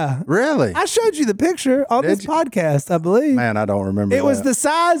 Yeah. Really? I showed you the picture on this podcast, I believe. Man, I don't remember. It was that. the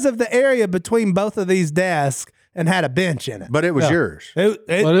size of the area between both of these desks and had a bench in it. but it was yours. It,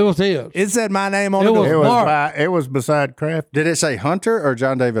 But it was his. it said my name on It the was- It door. was Mark. it was beside Kraft. Did it say Hunter or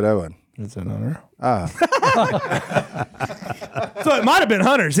John David Owen? It's an honor. So it might have been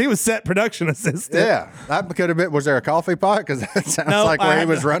Hunter's. He was set production assistant. Yeah, that could have been. Was there a coffee pot? Because that sounds No, like where I- he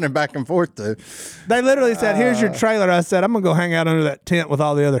was running back and forth to. They literally said, "Here's your trailer." I said, "I'm gonna go hang out under that tent with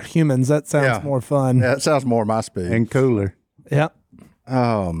all the other humans. That sounds Yeah. more fun." Yeah, it sounds more my speed. And cooler. Yep.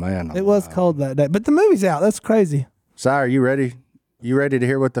 Oh man, It was cold that day, but the movie's out. That's crazy. Sire, you ready? You ready to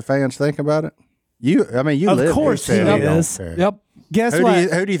hear what the fans think about it? You Of live course here. he They don't is. care. Yep. Guess Who what?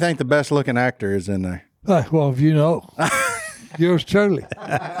 who do you think the best looking actor is in there? Well, if you know, yours truly.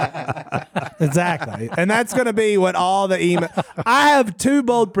 Exactly. And that's going to be what all the email. I have 2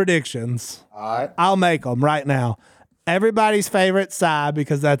 bold predictions. All right. I'll make them right now. Everybody's favorite Cy,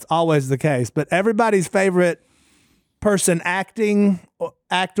 because that's always the case, but everybody's favorite person actor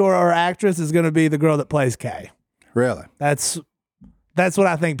or actress is going to be the girl that plays Kay. Really? That's what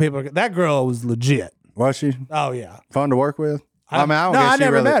I think people are. That girl was legit. Was she Oh, yeah. fun to work with? I mean, I don't no, guess I you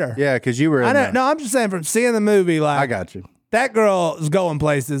never really, met her. Yeah, because you were. I In know, the, no, I'm just saying from seeing the movie, like, I got you. that girl is going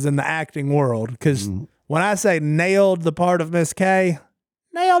places in the acting world. Because when I say nailed the part of Miss K,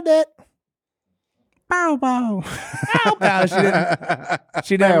 nailed it. Bow bow. Bow bow. She didn't.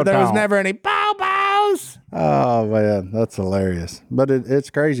 She never. There was Bow. never any bow bows. Oh man, that's hilarious. But it's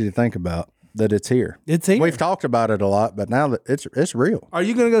crazy to think about that it's here. It's here. We've talked about it a lot, but now that it's real. Are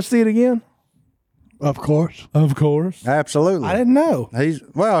you gonna go see it again? Of course. Of course. Absolutely. I didn't know. He's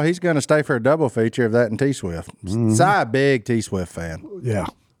going to stay for a double feature of that and T Swift. Cy, big T Swift fan, Yeah.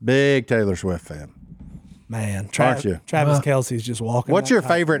 big Taylor Swift fan. Man, Aren't you? Travis Kelsey's just walking. What's that your high.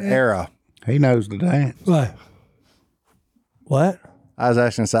 favorite era? He knows the dance. Right. What? I was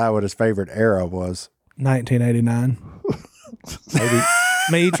asking Cy what his favorite era was. 1989.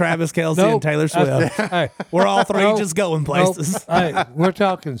 Me, Travis Kelsey, and Nope. Taylor Swift. Hey, We're all three Nope. just going nope. places. Hey, we're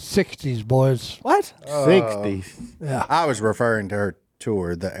talking 60s, boys. What? 60s. I was referring to her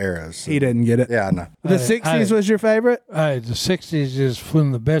tour, the eras. He didn't get it. Yeah, I know. The Hey, 60s hey. was your favorite? Hey, the 60s is one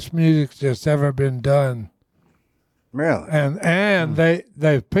of the best music that's ever been done. Really? And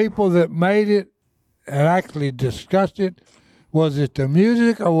the people that made it and actually discussed it, was it the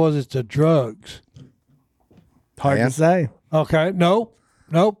music or was it the drugs? Hard Man. to say. Okay, nope.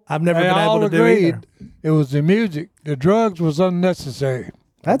 I've never They been all able to do either. it was the music. The drugs was unnecessary.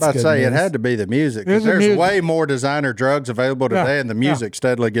 That's About good to say it news. had to be the music. 'Cause It's the there's music. way more designer drugs available today, and the music's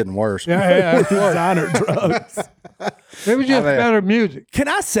steadily getting worse. Yeah, of course. Designer drugs. It was just mean- better music. Can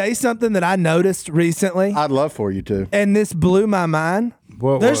I say something that I noticed recently? I'd love for you to. And this blew my mind.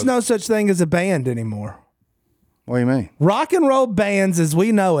 What There's was no such thing as a band anymore. What do you mean? Rock and roll bands as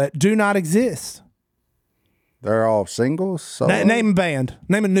we know it do not exist. They're all singles. So Name a band.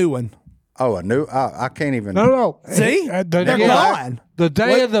 Name a new one. Oh, a new. I can't even. No. See? The They're day- gone. The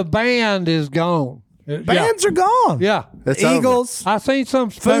day of the band is gone. Bands are gone. Yeah. It's over. Eagles. I seen some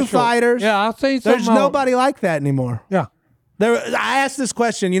special. Fighters. Yeah, I seen some. There's nobody like that anymore. Yeah. I asked this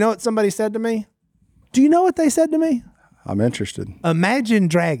question. You know what somebody said to me? Do you know what they said to me? I'm interested. Imagine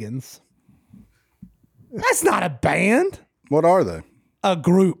Dragons. That's not a band. What are they? A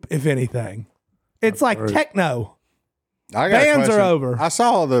group, if anything. It's like techno. I got a Bands are question. over. I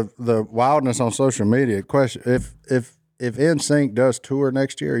saw the wildness on social media. Question: If NSYNC does tour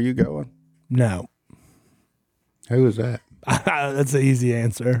next year, are you going? No. Who was that? That's an easy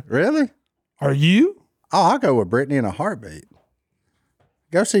answer. Really? Are you? Oh, I'll go with Britney in a heartbeat.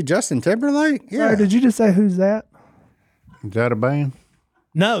 Go see Justin Timberlake? Yeah. Sorry, did you just say who's that? Is that a band?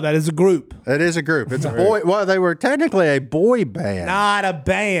 No, that is a group. It is a group. It's a boy. Well, they were technically a boy band. Not a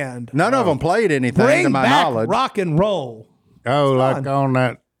band. None of them played anything, to Bring my back knowledge. rock and roll. Oh, like fun. on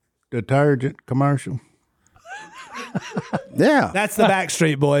that detergent commercial. Yeah. That's the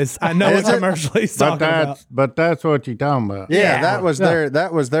Backstreet Boys. I know what Is it? commercial he's But talking about. that's what you're talking about. Yeah, Yeah.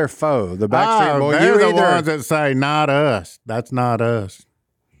 that was their foe, the Backstreet Oh, Boys. they're You the either ones that say not us. That's not us.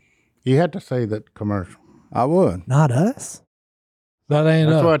 You had to say that commercial. I would. Not us. That ain't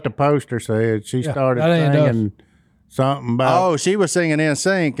That's up. what the poster said. She started that ain't us. singing something about. Oh, she was singing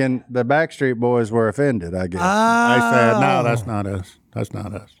NSYNC, and the Backstreet Boys were offended. I guess. Ah. They said, no, that's not us. That's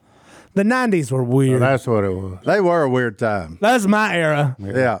not us. The 90s were So weird. that's what it was. They were a weird time. That's my era.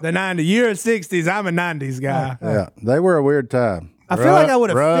 Yeah, The 90s. You're a 60s. I'm a 90s guy. yeah, they were a weird time. I feel like I would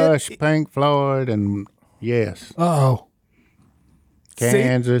have Rush, fit. Pink Floyd, and yes, Uh-oh.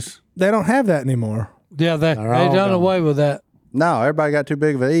 Kansas. They don't have that anymore. Yeah, they They're all done gone. away with that. No, everybody got too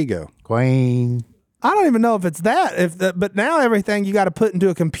big of an ego. Queen. I don't even know if it's that. But now everything you got to put into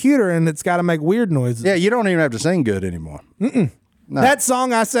a computer and it's got to make weird noises. Yeah, you don't even have to sing good anymore. No. That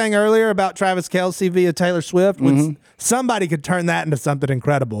song I sang earlier about Travis Kelsey via Taylor Swift, somebody could turn that into something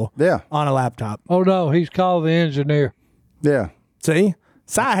incredible. Yeah. On a laptop. Oh, no, he's called the engineer. Yeah, See?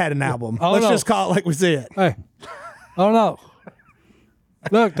 Psy had an album. Oh, Let's no. just call it like we see it. Hey. Oh, no.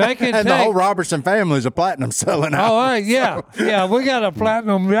 Look, they can And take. the whole Robertson family is a platinum selling Oh, album. yeah. We got a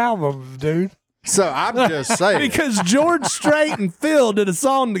platinum album, dude. So I'm just saying. Because George Strait and Phil did a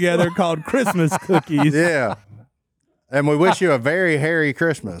song together called Christmas Cookies. Yeah. And we wish you a very hairy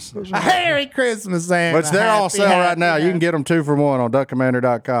Christmas. A Merry Christmas, and Which they're all happy, sale right happy, now. You happy. can get them 2 for $1 on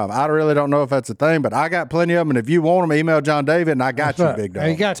duckcommander.com. I really don't know if that's a thing, but I got plenty of them. And if you want them, email John David, and I got you, Right. big And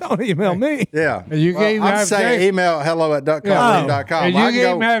you dog. got Don't email me. Yeah. And you gave I'm Mav saying Jason- email hello@duckcommander.com. And I you can gave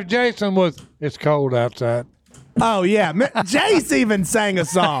go- me have Jason with "It's cold outside." Oh yeah, Jace even sang a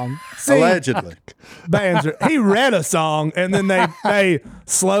song. See, Allegedly. bands. He read a song and then they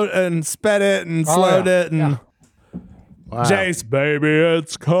slowed and sped it and slowed it and Wow. Jace, baby,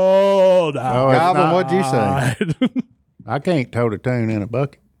 it's cold Oh, it's Goblin, not- what'd you say? I can't toe the tune in a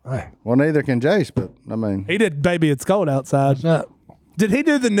bucket. Well, neither can Jace, but I mean, He did "Baby It's Cold Outside." Did he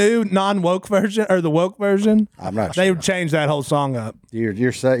do the new non-woke version or the woke version? I'm not They sure. changed that whole song up. You're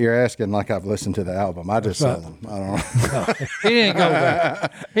asking like I've listened to the album. I just sell them. I don't know. He didn't go there.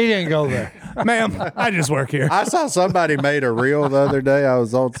 He didn't go there. Ma'am, I just work here. I saw somebody made a reel the other day. I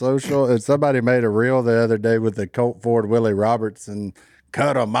was on social, and somebody made a reel the other day with the Colt Ford Willie Roberts and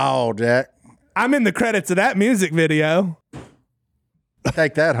cut them all, Jack. I'm in the credits of that music video.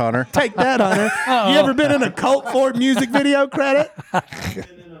 Take that, Hunter. Take that, Hunter. You ever been in a Colt Ford music video credit?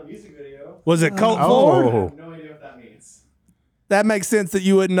 Was it Colt Ford? Oh, That makes sense that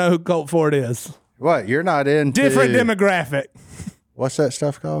you wouldn't know who Colt Ford is. What? You're not into Different demographic. What's that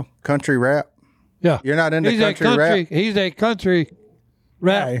stuff called? Country rap? Yeah, You're not into he's country, a country. rap He's a country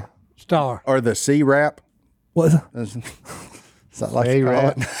rap Hey. star. or the C rap? What, Is that like you call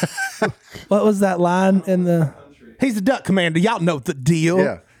A-rap. it? what was that line in the... He's a duck commander. Y'all know the deal.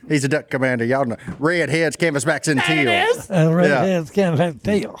 Yeah. He's a duck commander. Y'all know. Redheads, canvasbacks, and teal. And redheads can't have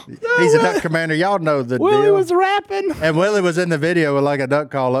tail. He's a duck commander. Y'all know the Willie deal. was rapping. And Willie was in the video with like a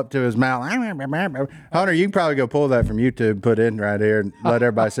duck call up to his mouth. Hunter, you can probably go pull that from YouTube, put in right here, and let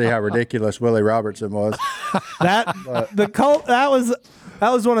everybody see how ridiculous Willie Robertson was. The Colt, that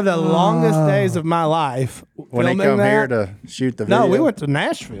was one of the longest days of my life. When he filming come here that. to shoot the video. No, we went to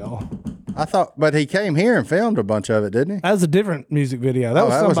Nashville. I thought, but he came here and filmed a bunch of it, didn't he? That was a different music video. That Oh,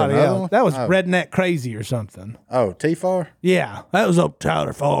 was that was somebody another else. one? That was Oh. Redneck Crazy or something. Oh, T-Far? Yeah, that was up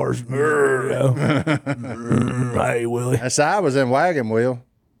Tyler Farr's video. Hey, Willie. That's I was in Wagon Wheel.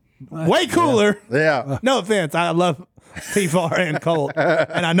 Way cooler. Yeah. No offense. I love T-Far and Colt.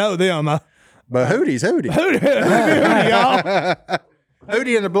 And I know them. But Hootie's Hootie. Y'all.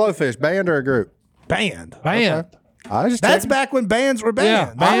 Hootie and the Blowfish, band or a group? Band. Band. I was just That's checking. back when bands were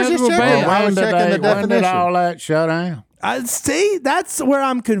bands. Yeah, I was bands just were checking. banned. I was checking the when did definition. all that shut down? See, that's where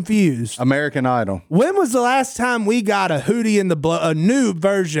I'm confused. American Idol. When was the last time we got a Hootie and the Blow, a new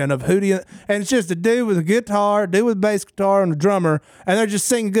version of Hootie? And it's just a dude with a guitar, a dude with a bass guitar, and a drummer, and they're just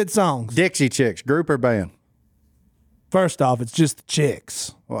singing good songs. Dixie Chicks, group or band? First off, it's just the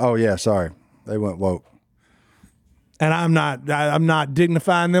chicks, Oh, yeah, sorry. They went woke. and I'm not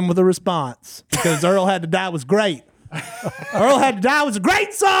dignifying them with a response because Earl Had to Die was great. Earl Had to Die was a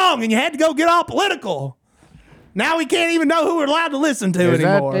great song, and you had to go get all political. Now we can't even know who we're allowed to listen to Is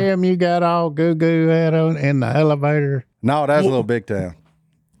anymore. that them you got all goo-goo at on in the elevator? No, that's a little Big Town.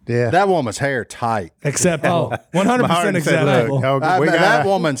 Yeah. That woman's hair tight. Acceptable. 100% Martin said, acceptable. look, I we mean, got that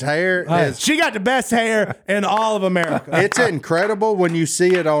woman's hair is She got the best hair in all of America. it's incredible when you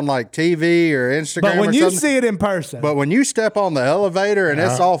see it on like TV or Instagram But when or you something. see it in person, But when you step on the elevator and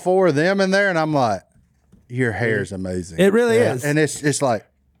it's all 4 of them in there, and I'm like, your hair's amazing. it really is. And it's like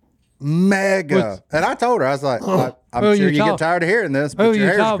mega. And I told her, I was like, I'm Who sure you you get talk- tired of hearing this, Who but your you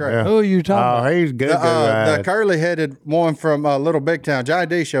hair's talking great. about? Who are you talking Oh, about? he's good. The curly headed one from Little Big Town, Johnny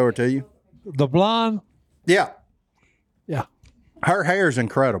D, show her to you. The blonde? Yeah. Yeah. Her hair's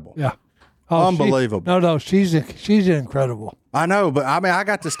incredible. Yeah. Oh, Unbelievable. No, she's incredible. I know, but I mean, I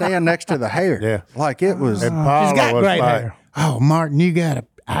got to stand next to the hair. Yeah. Like it was. And Paula got was great like, hair. "Oh, Martin, you got to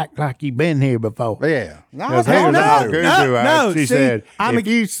act like you've been here before." Yeah. No, Because he Hell was no, all no, goo-goo eyed. no, She see, said, I'm if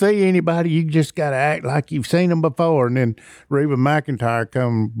you see anybody, you just got to act like you've seen them before. And then Reba McEntire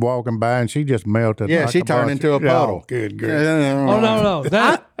come walking by, and she just melted. Yeah, like she a turned bunch into a of- puddle. Oh, good grief. Oh, no.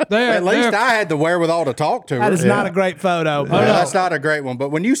 At least I had the wherewithal to talk to her. that is not a great photo. Yeah, that's not a great one. But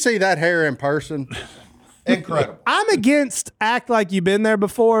when you see that hair in person, incredible. I'm against act like you've been there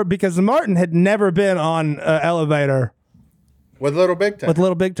before because Martin had never been on an elevator With Little Big Town. with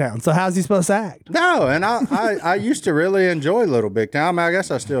Little Big Town. So how's he supposed to act? No, and I used to really enjoy Little Big Town. I mean, I guess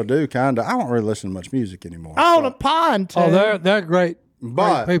I still do, kind of. I don't really listen to much music anymore. On a pond. Oh, they're great.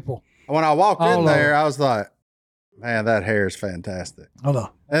 But Great people. when I walked All in there, over. I was like, Man, that hair is fantastic. Hold on.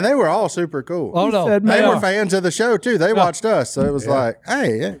 And they were all super cool. Hold on. said, They "Man, were fans of the show too. They watched us, so it was like,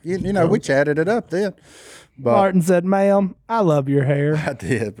 hey, you know, we chatted it up then. But Martin said, "Ma'am, I love your hair." I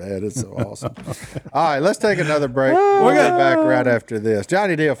did, man. It's so awesome. All right, let's take another break. We'll get back right after this.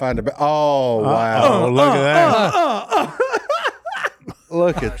 Johnny D will find a. Oh wow! Oh, look at that.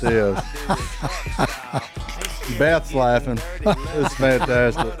 Look at this. Beth's laughing. It's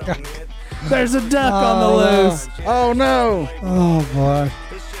fantastic. There's a duck on the loose. Oh no! Oh, boy.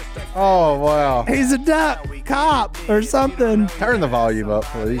 Oh wow! He's a duck cop or something. Turn the volume up,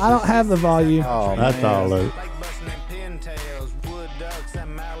 please. I don't have the volume. Oh, That's all, Luke.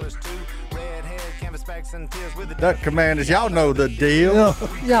 Duck Commanders, y'all know the deal.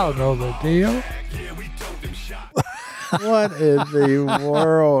 Y'all know the deal. What in the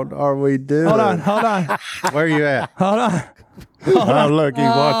world are we doing? Hold on. Where you at? Hold on. Oh, look, he's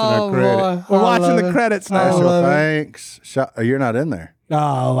watching a credit. We're watching the credits now. Special thanks. You're not in there.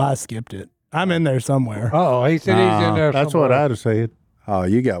 Oh, I skipped it. I'm in there somewhere. Oh, he said he's in there. That's what somewhere. I'd have said. Oh,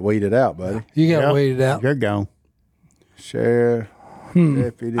 you got weeded out, buddy. You got Yep. weeded out. You're gone. Sheriff,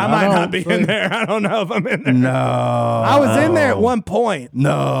 deputy. I might not be in there. I don't know if I'm in there. No. I was in there at one point.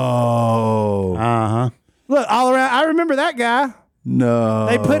 No. Uh-huh. Look, all around. I remember that guy. No.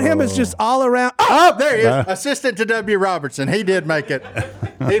 They put him as just all around. Oh, Oh, there he is. Assistant to W. Robertson. He did make it.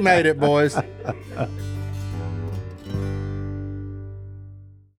 He made it, boys. all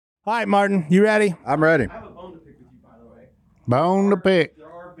right, Martin. You ready? I'm ready. Bone to pick.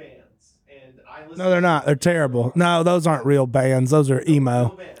 No, they're not. They're terrible. No, those aren't real bands. Those are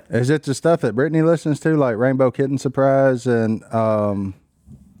emo. Is it the stuff that Brittany listens to, like Rainbow Kitten Surprise and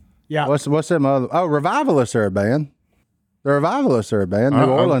Yeah. what's them other? Oh, Revivalists are a band. The Revivalists are a band. New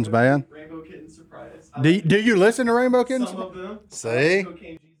Orleans band. Rainbow Kitten Surprise. Do you listen to Rainbow Kitten? Some of them. See?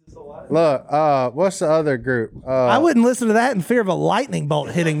 Cocaine Jesus a lot. Look, what's the other group? I wouldn't listen to that in fear of a lightning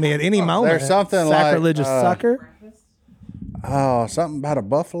bolt hitting me at any moment. There's something like, sacrilegious sucker. Oh, something about a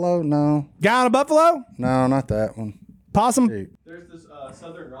buffalo? No, Guy on a buffalo? no, not that one. Possum? Shoot. There's this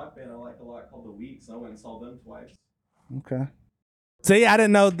southern rock band I like a lot called The Weeks. I went and saw them twice. Okay. See, I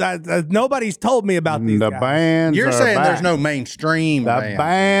didn't know that. Nobody's told me about these The guys. bands You're are saying back. there's no mainstream The band.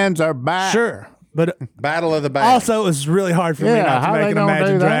 bands are back. Sure. But Battle of the Bands. also, it was really hard for me Yeah, not to how make they an gonna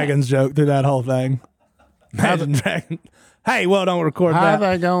Imagine do that? Dragons joke through that whole thing. Imagine Dragons. Hey, well, don't record How that.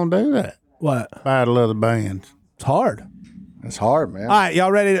 they going to do that? What? Battle of the Bands. It's hard. It's hard, man. All right,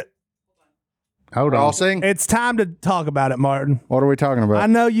 y'all ready to? Hold on. Crossing? It's time to talk about it, Martin. What are we talking about? I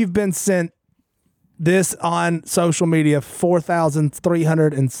know you've been sent this on social media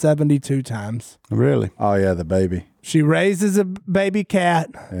 4,372 times. Really? Oh, yeah, the baby. She raises a baby cat.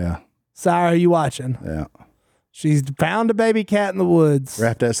 Yeah, Sorry, are you watching? yeah. She's found a baby cat in the woods.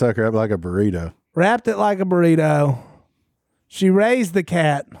 Wrap that sucker up like a burrito. Wrapped it like a burrito. She raised the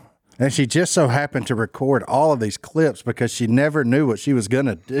cat. And she just so happened to record all of these clips because she never knew what she was going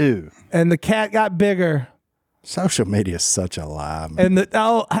to do. And the cat got bigger. Social media is such a lie, man. And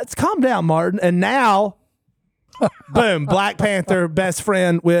it's calm down, Martin. And now, boom, Black Panther best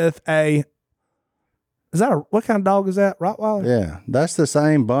friend with what kind of dog is that? Rottweiler? Yeah, that's the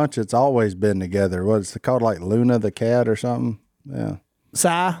same bunch that's always been together. What's it called, like Luna the cat or something? Yeah. Si,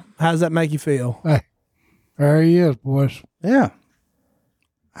 how does that make you feel? Hey, there he is, boys. Yeah.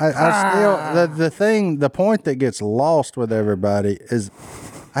 I still, the point that gets lost with everybody is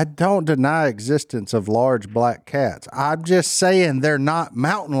I don't deny existence of large black cats. I'm just saying they're not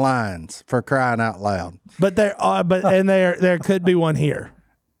mountain lions, for crying out loud. But there could be one here.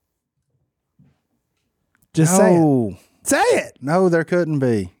 Just say it. No, Say it. no, there couldn't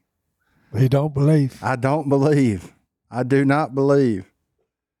be. He don't believe. I don't believe. I do not believe.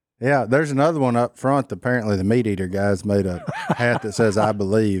 Yeah, there's another one up front. Apparently, the meat eater guys made a hat that says "I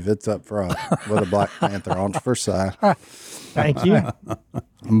believe." It's up front with a Black Panther on for side. Thank you.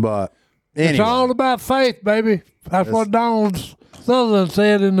 But It's anyway, all about faith, baby. That's what Donald Sutherland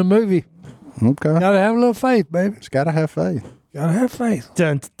said in the movie. okay. Gotta have a little faith, baby. Just gotta have faith. Gotta have faith.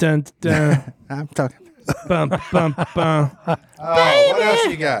 Dun, dun, dun. I'm talking. Bum, bum, bum. What else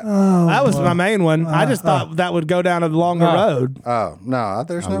you got? That was my main one. I just thought that would go down a longer road. Oh no,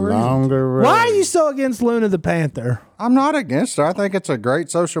 there's no reason. Longer road. Why are you so against Luna the Panther? I'm not against her. I think it's a great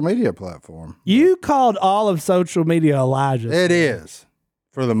social media platform. You called all of social media Elijah. It is,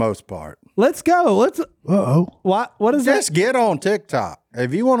 for the most part. Let's go. What is Just that? get on TikTok.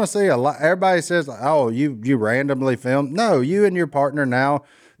 If you want to see a lot, everybody says, "Oh, you randomly film." No, you and your partner now.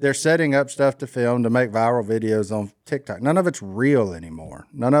 They're setting up stuff to film to make viral videos on TikTok. None of it's real anymore.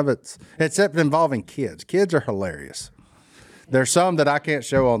 None of it's, except involving kids. Kids are hilarious. There's some that I can't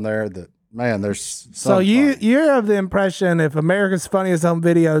show on there that man, there's So some you're of the impression if America's Funniest Home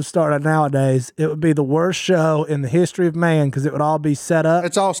Videos started nowadays, it would be the worst show in the history of man because it would all be set up.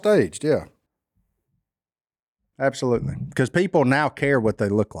 It's all staged, yeah. Absolutely. Because people now care what they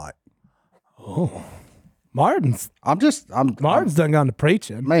look like. Martin's I'm done gone to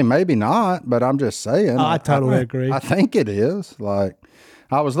preaching. I mean, maybe not, but I'm just saying. I totally agree. I think it is. Like,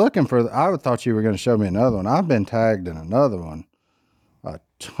 I was looking for, I thought you were going to show me another one. I've been tagged in another one a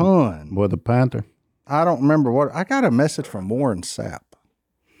ton. With a Panther. I don't remember what, I got a message from Warren Sapp.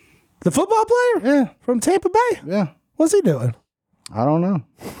 The football player? Yeah. From Tampa Bay? Yeah. What's he doing? I don't know.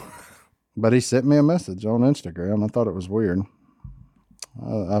 But he sent me a message on Instagram. I thought it was weird.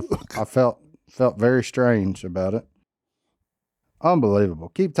 I felt very strange about it. Unbelievable.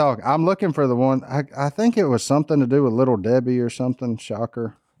 Keep talking. I'm looking for the one. I think it was something to do with Little Debbie or something.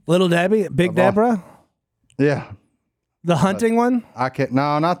 Shocker. Little Debbie? Big Deborah? Yeah. The hunting one? I can't.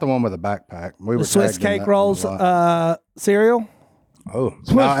 No, not the one with the backpack. We were The Swiss tagged in cake that one a rolls lot. cereal? Oh,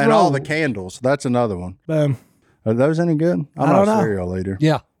 no, and all the candles. That's another one. Boom. Are those any good? I'm I not don't a know. cereal eater.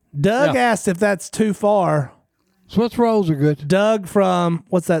 Yeah. Doug asked if that's too far. Swiss rolls are good. Doug from,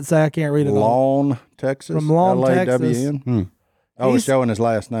 what's that say? I can't read it. Lawn, Texas. From Lawn, L-A-W-N. Oh, it's He's- showing his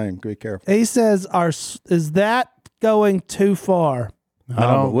last name. Be careful. He says, is that going too far? No,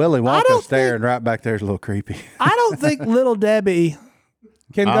 but Willy I Wonka don't staring right back there is a little creepy. I don't think Little Debbie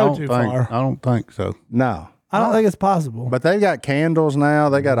can go too far. I don't think so. No. I don't think it's possible. But they've got candles now.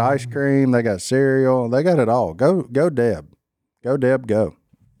 They got ice cream. They got cereal. They got it all. Go Deb. Go Deb, go.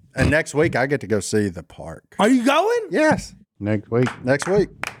 And next week, I get to go see the park. Are you going? Yes. Next week. Next week.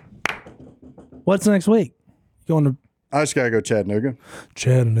 What's next week? Going to I just got to go Chattanooga.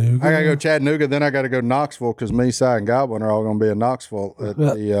 Chattanooga. I got to go Chattanooga. Then I got to go Knoxville because me, Si, and Godwin are all going to be in Knoxville at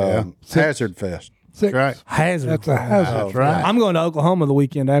the Hazard Fest. Six. Right. Hazard. That's a hazard. That's right. I'm going to Oklahoma the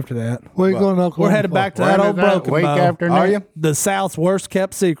weekend after that. Where you going to Oklahoma? We're headed back to When that is old that? broken Week bow. after Are next? you? The South's worst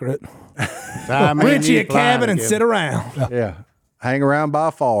kept secret. I mean, Rent you you a fly cabin and together. sit around. Yeah. Hang around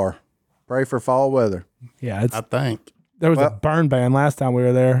by far. Pray for fall weather. Yeah, I think. there was a burn ban last time we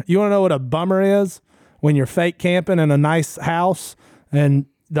were there. You want to know what a bummer is? When you're fake camping in a nice house and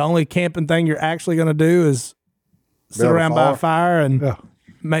the only camping thing you're actually going to do is sit Build a around by a fire and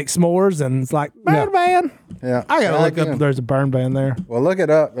make s'mores, and it's like burn ban. Yeah. I gotta Say look again. up if there's a burn ban there. Well, look it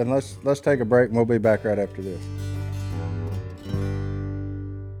up and let's take a break and we'll be back right after this.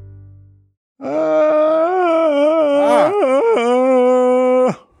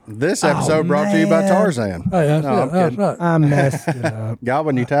 This episode brought to you by man. Tarzan. Hey, that's No, I'm it. That's kidding. right. I messed it up.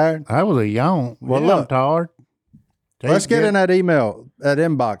 Godwin, you tired? I was a yawn. Well, Yeah, I'm look. tired. Let's get in that email, that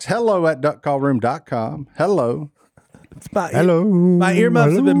inbox. Hello at duckcallroom.com. Hello. My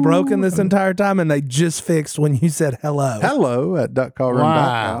earmuffs have been broken this entire time, and they just fixed when you said hello. Hello at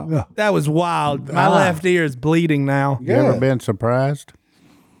duckcallroom.com. Wow. That was wild. My left ear is bleeding now. You ever Yeah. been surprised?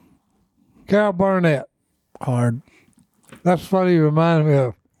 Carol Burnett. Hard. That's funny. You remind me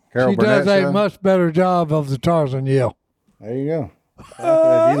of. Carol She Burnett does a show? much better job of the Tarzan yell. There you go.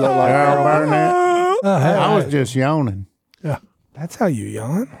 You look like Carol Burnett. I was Hey, just yawning. that's how you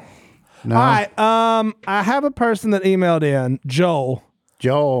yawn. No. All right. I have a person that emailed in, Joel.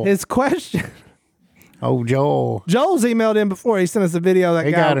 Joel. His question. Oh, Joel. Joel's emailed in before. He sent us a video that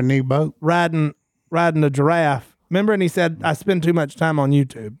He guy got a new boat. riding a giraffe. Remember, and he said, I spend too much time on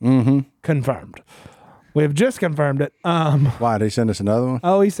YouTube. Mm-hmm. Confirmed. We have just confirmed it. Why, did he send us another one?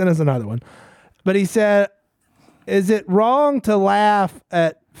 Oh, he sent us another one. But he said, is it wrong to laugh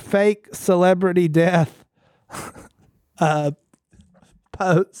at fake celebrity death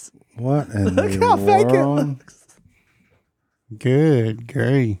posts? What in Look the how fake it world? looks. Good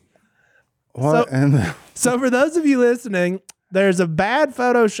grief. What in the... So for those of you listening, there's a bad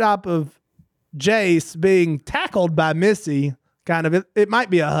Photoshop of Jace being tackled by Missy. Kind of, it might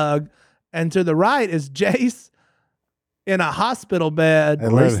be a hug. And to the right is Jace in a hospital bed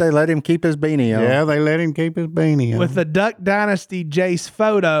At least they let him keep his beanie on. Yeah, they let him keep his beanie on. with the Duck Dynasty Jace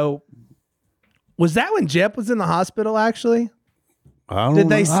photo. Was that when Jep was in the hospital, actually? I don't Did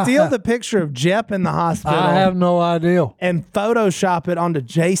they know. steal the picture of Jep in the hospital I have no idea. and Photoshop it onto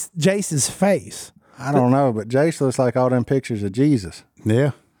Jace's face? I don't know, but Jace looks like all them pictures of Jesus.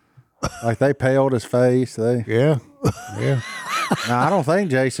 Yeah. Like they paled his face. Yeah. Yeah. Now, I don't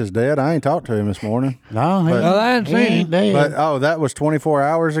think Jace is dead. I ain't talked to him this morning. No, he, Well, I hadn't he seen ain't him. dead. But that was 24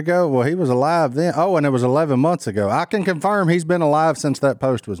 hours ago. Well, he was alive then. Oh, and it was 11 months ago. I can confirm he's been alive since that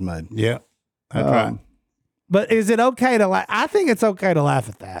post was made. Yeah. That's right. But is it okay to laugh? I think it's okay to laugh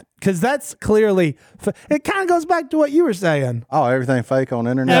at that because that's clearly, it kind of goes back to what you were saying. Oh, everything fake on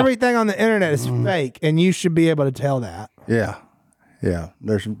the internet? Everything on the internet is fake, and you should be able to tell that. Yeah. Yeah,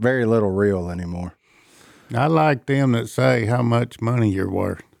 there's very little real anymore. I like them that say how much money you're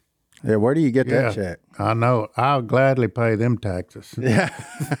worth. Yeah, where do you get Yeah, that check? I know. I'll gladly pay them taxes. Yeah,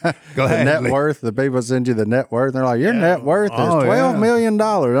 the Gladly. net worth. The people send you the net worth. They're like, your net worth is Oh, $12 yeah. million.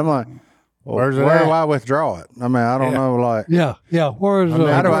 I'm like, well, Where's it where do at? I withdraw it? I mean, I don't know. Like, Yeah. Where's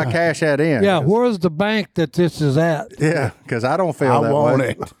how do I cash that in? Yeah, 'Cause- where's the bank that this is at? Yeah, because I don't feel I that want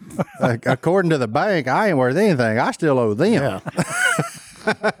way. it. Like, according to the bank, I ain't worth anything. I still owe them. Yeah.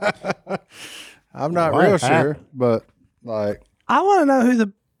 I'm not What real sure, happened? but like, I want to know who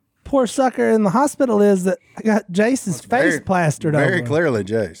the poor sucker in the hospital is that got Jace's face plastered very over. clearly,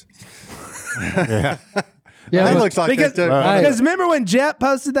 Jace. Yeah. Yeah, That but looks like Because, they took. because remember when Jet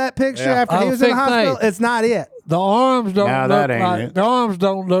posted that picture Yeah. after he I was in the think hospital? they- It's not it. the arms don't Now look that ain't like it. the arms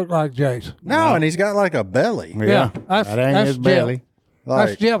don't look like Jace. No, and he's got like a belly. Yeah. that's- that ain't that's his Jeff. belly. Like,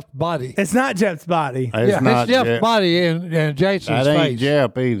 That's Jeff's body. It's not Jeff's body. It's Yeah, not it's Jeff's Jep. body and Jason's That ain't face.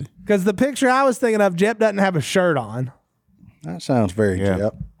 Jep either. Because the picture I was thinking of, Jep doesn't have a shirt on. that sounds very Yeah.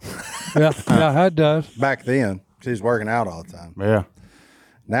 Jep. Yeah, that does. Back then, 'cause he's working out all the time. Yeah.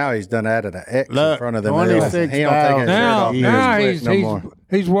 Now he's done added an X in Look, front of the 26,000. He don't take his shirt Now, off now near his he's clit no more.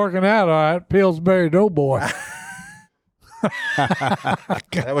 he's working out all right. Pillsbury Doughboy.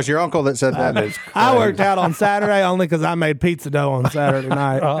 That was your uncle that said that. I worked out on Saturday only because I made pizza dough on Saturday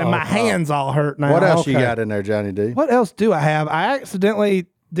night. And my hands all hurt now. What else you Okay. got in there, Johnny D? What else do I have? I accidentally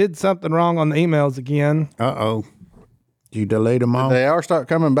did something wrong on the emails again. Uh-oh. Did you delete them all? They are start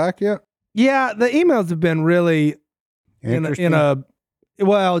coming back yet? Yeah, the emails have been really in Interesting.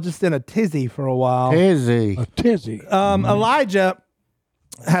 just in a tizzy for a while. Tizzy. A tizzy. Elijah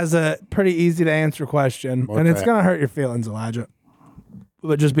has a pretty easy to answer question, What's and it's that? going to hurt your feelings, Elijah.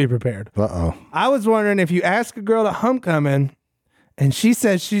 But just be prepared. Uh-oh. I was wondering if you ask a girl at homecoming and she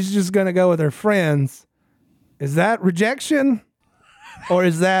says she's just going to go with her friends, is that rejection or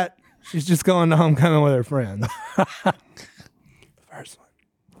is that she's just going to homecoming with her friends? First one.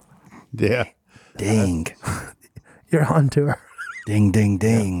 Yeah. Ding. You're on to her. Ding, ding,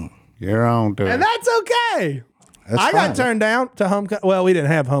 ding. You're on to And it. that's okay. That's I fine. got turned down to homecoming. Well, we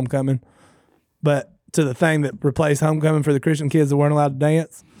didn't have homecoming, but to the thing that replaced homecoming for the Christian kids that weren't allowed to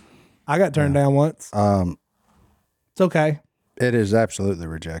dance, I got turned down once. It's okay. It is absolutely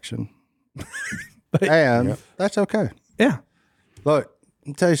rejection. And that's okay. Yeah. Look,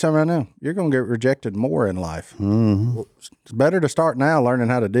 I'll tell you something right now. You're going to get rejected more in life. Mm-hmm. It's better to start now learning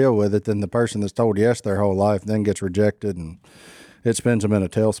how to deal with it than the person that's told yes their whole life, then gets rejected, and it spins them in a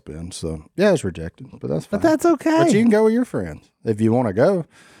tailspin. So, yeah, it's rejected, but that's fine. But that's okay. But you can go with your friends if you want to go.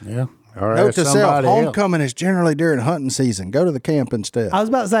 Yeah. Or Note ask to self, somebody else. homecoming is generally during hunting season. Go to the camp instead. I was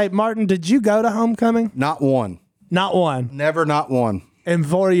about to say, Martin, did you go to homecoming? Not one. Not one Never not one. in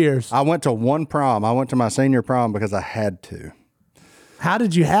 4 years. I went to one prom. I went to my senior prom because I had to. How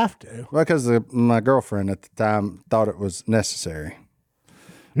did you have to? Because my girlfriend at the time thought it was necessary.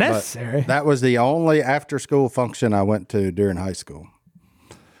 Necessary. That was the only after school function I went to during high school.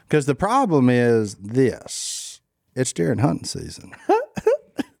 Because the problem is this it's during hunting season.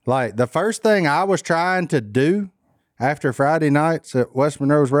 Like the first thing I was trying to do after Friday nights at West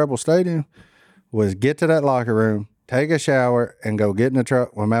Monroe's Rebel Stadium was get to that locker room, take a shower, and go get in the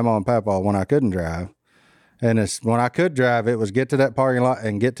truck with Mama and Papa when I couldn't drive. And when I could drive, it was get to that parking lot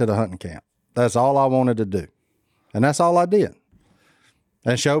and get to the hunting camp. That's all I wanted to do. And that's all I did.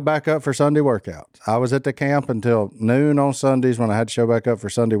 And show back up for Sunday workouts. I was at the camp until noon on Sundays when I had to show back up for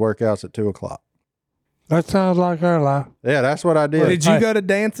Sunday workouts at 2:00. That sounds like our life. Yeah, that's what I did. Did you go to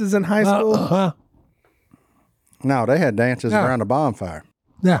dances in high school? No, they had dances No. around the bonfire.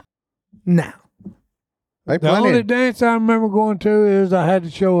 Yeah. No. They The only plenty. dance I remember going to is I had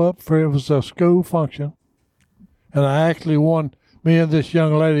to show up for it was a school function, and I actually won. Me and this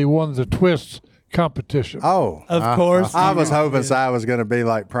young lady won the twists competition. Oh, Of course. I was hoping Si was going to be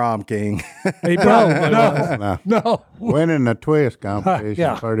like prom king. He probably was. No. No, Winning the twist competition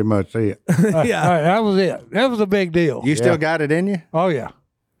Yeah. pretty much it. Yeah. All right, that was it. That was a big deal. You still got it in you? Oh yeah.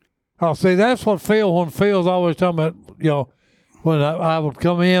 Oh, see, that's what when Phil's always talking about. When I would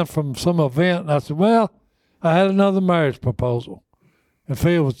come in from some event, and I said, "Well, I had another marriage proposal," and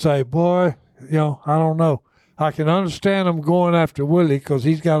Phil would say, "Boy, I don't know. I can understand them going after Willie because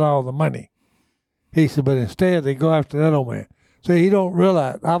he's got all the money." He said, "But instead, they go after that old man." See, he don't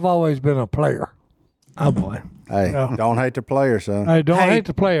realize I've always been a player. Oh, boy. Hey, don't hate the player, son. I don't Hate hate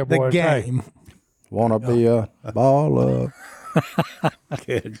the player, The boys. Hey, game. Want to be a baller.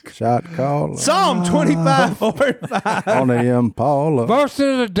 Shot call Psalm 25:4-5. on the Impala. Verse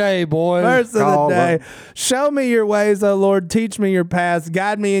of the day, boys. Verse of the Call day. up. Show me your ways, O Lord. Teach me your paths.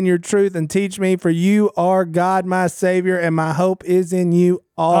 Guide me in your truth and teach me, for you are God, my Savior, and my hope is in you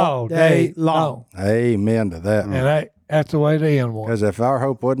all day long. Amen to that. And that's the way the end was. Because if our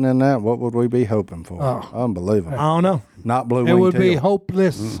hope wasn't in that, what would we be hoping for? Oh. Unbelievable. I don't know. Not blue It wing would be teal.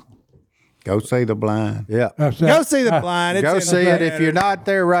 hopeless. Go see the blind. Yeah. That's Go that. see the blind. It's Go in the see it. If theater. you're not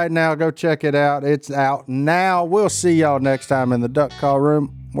there right now, go check it out. It's out now. We'll see y'all next time in the Duck Call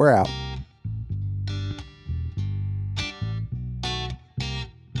Room. We're out.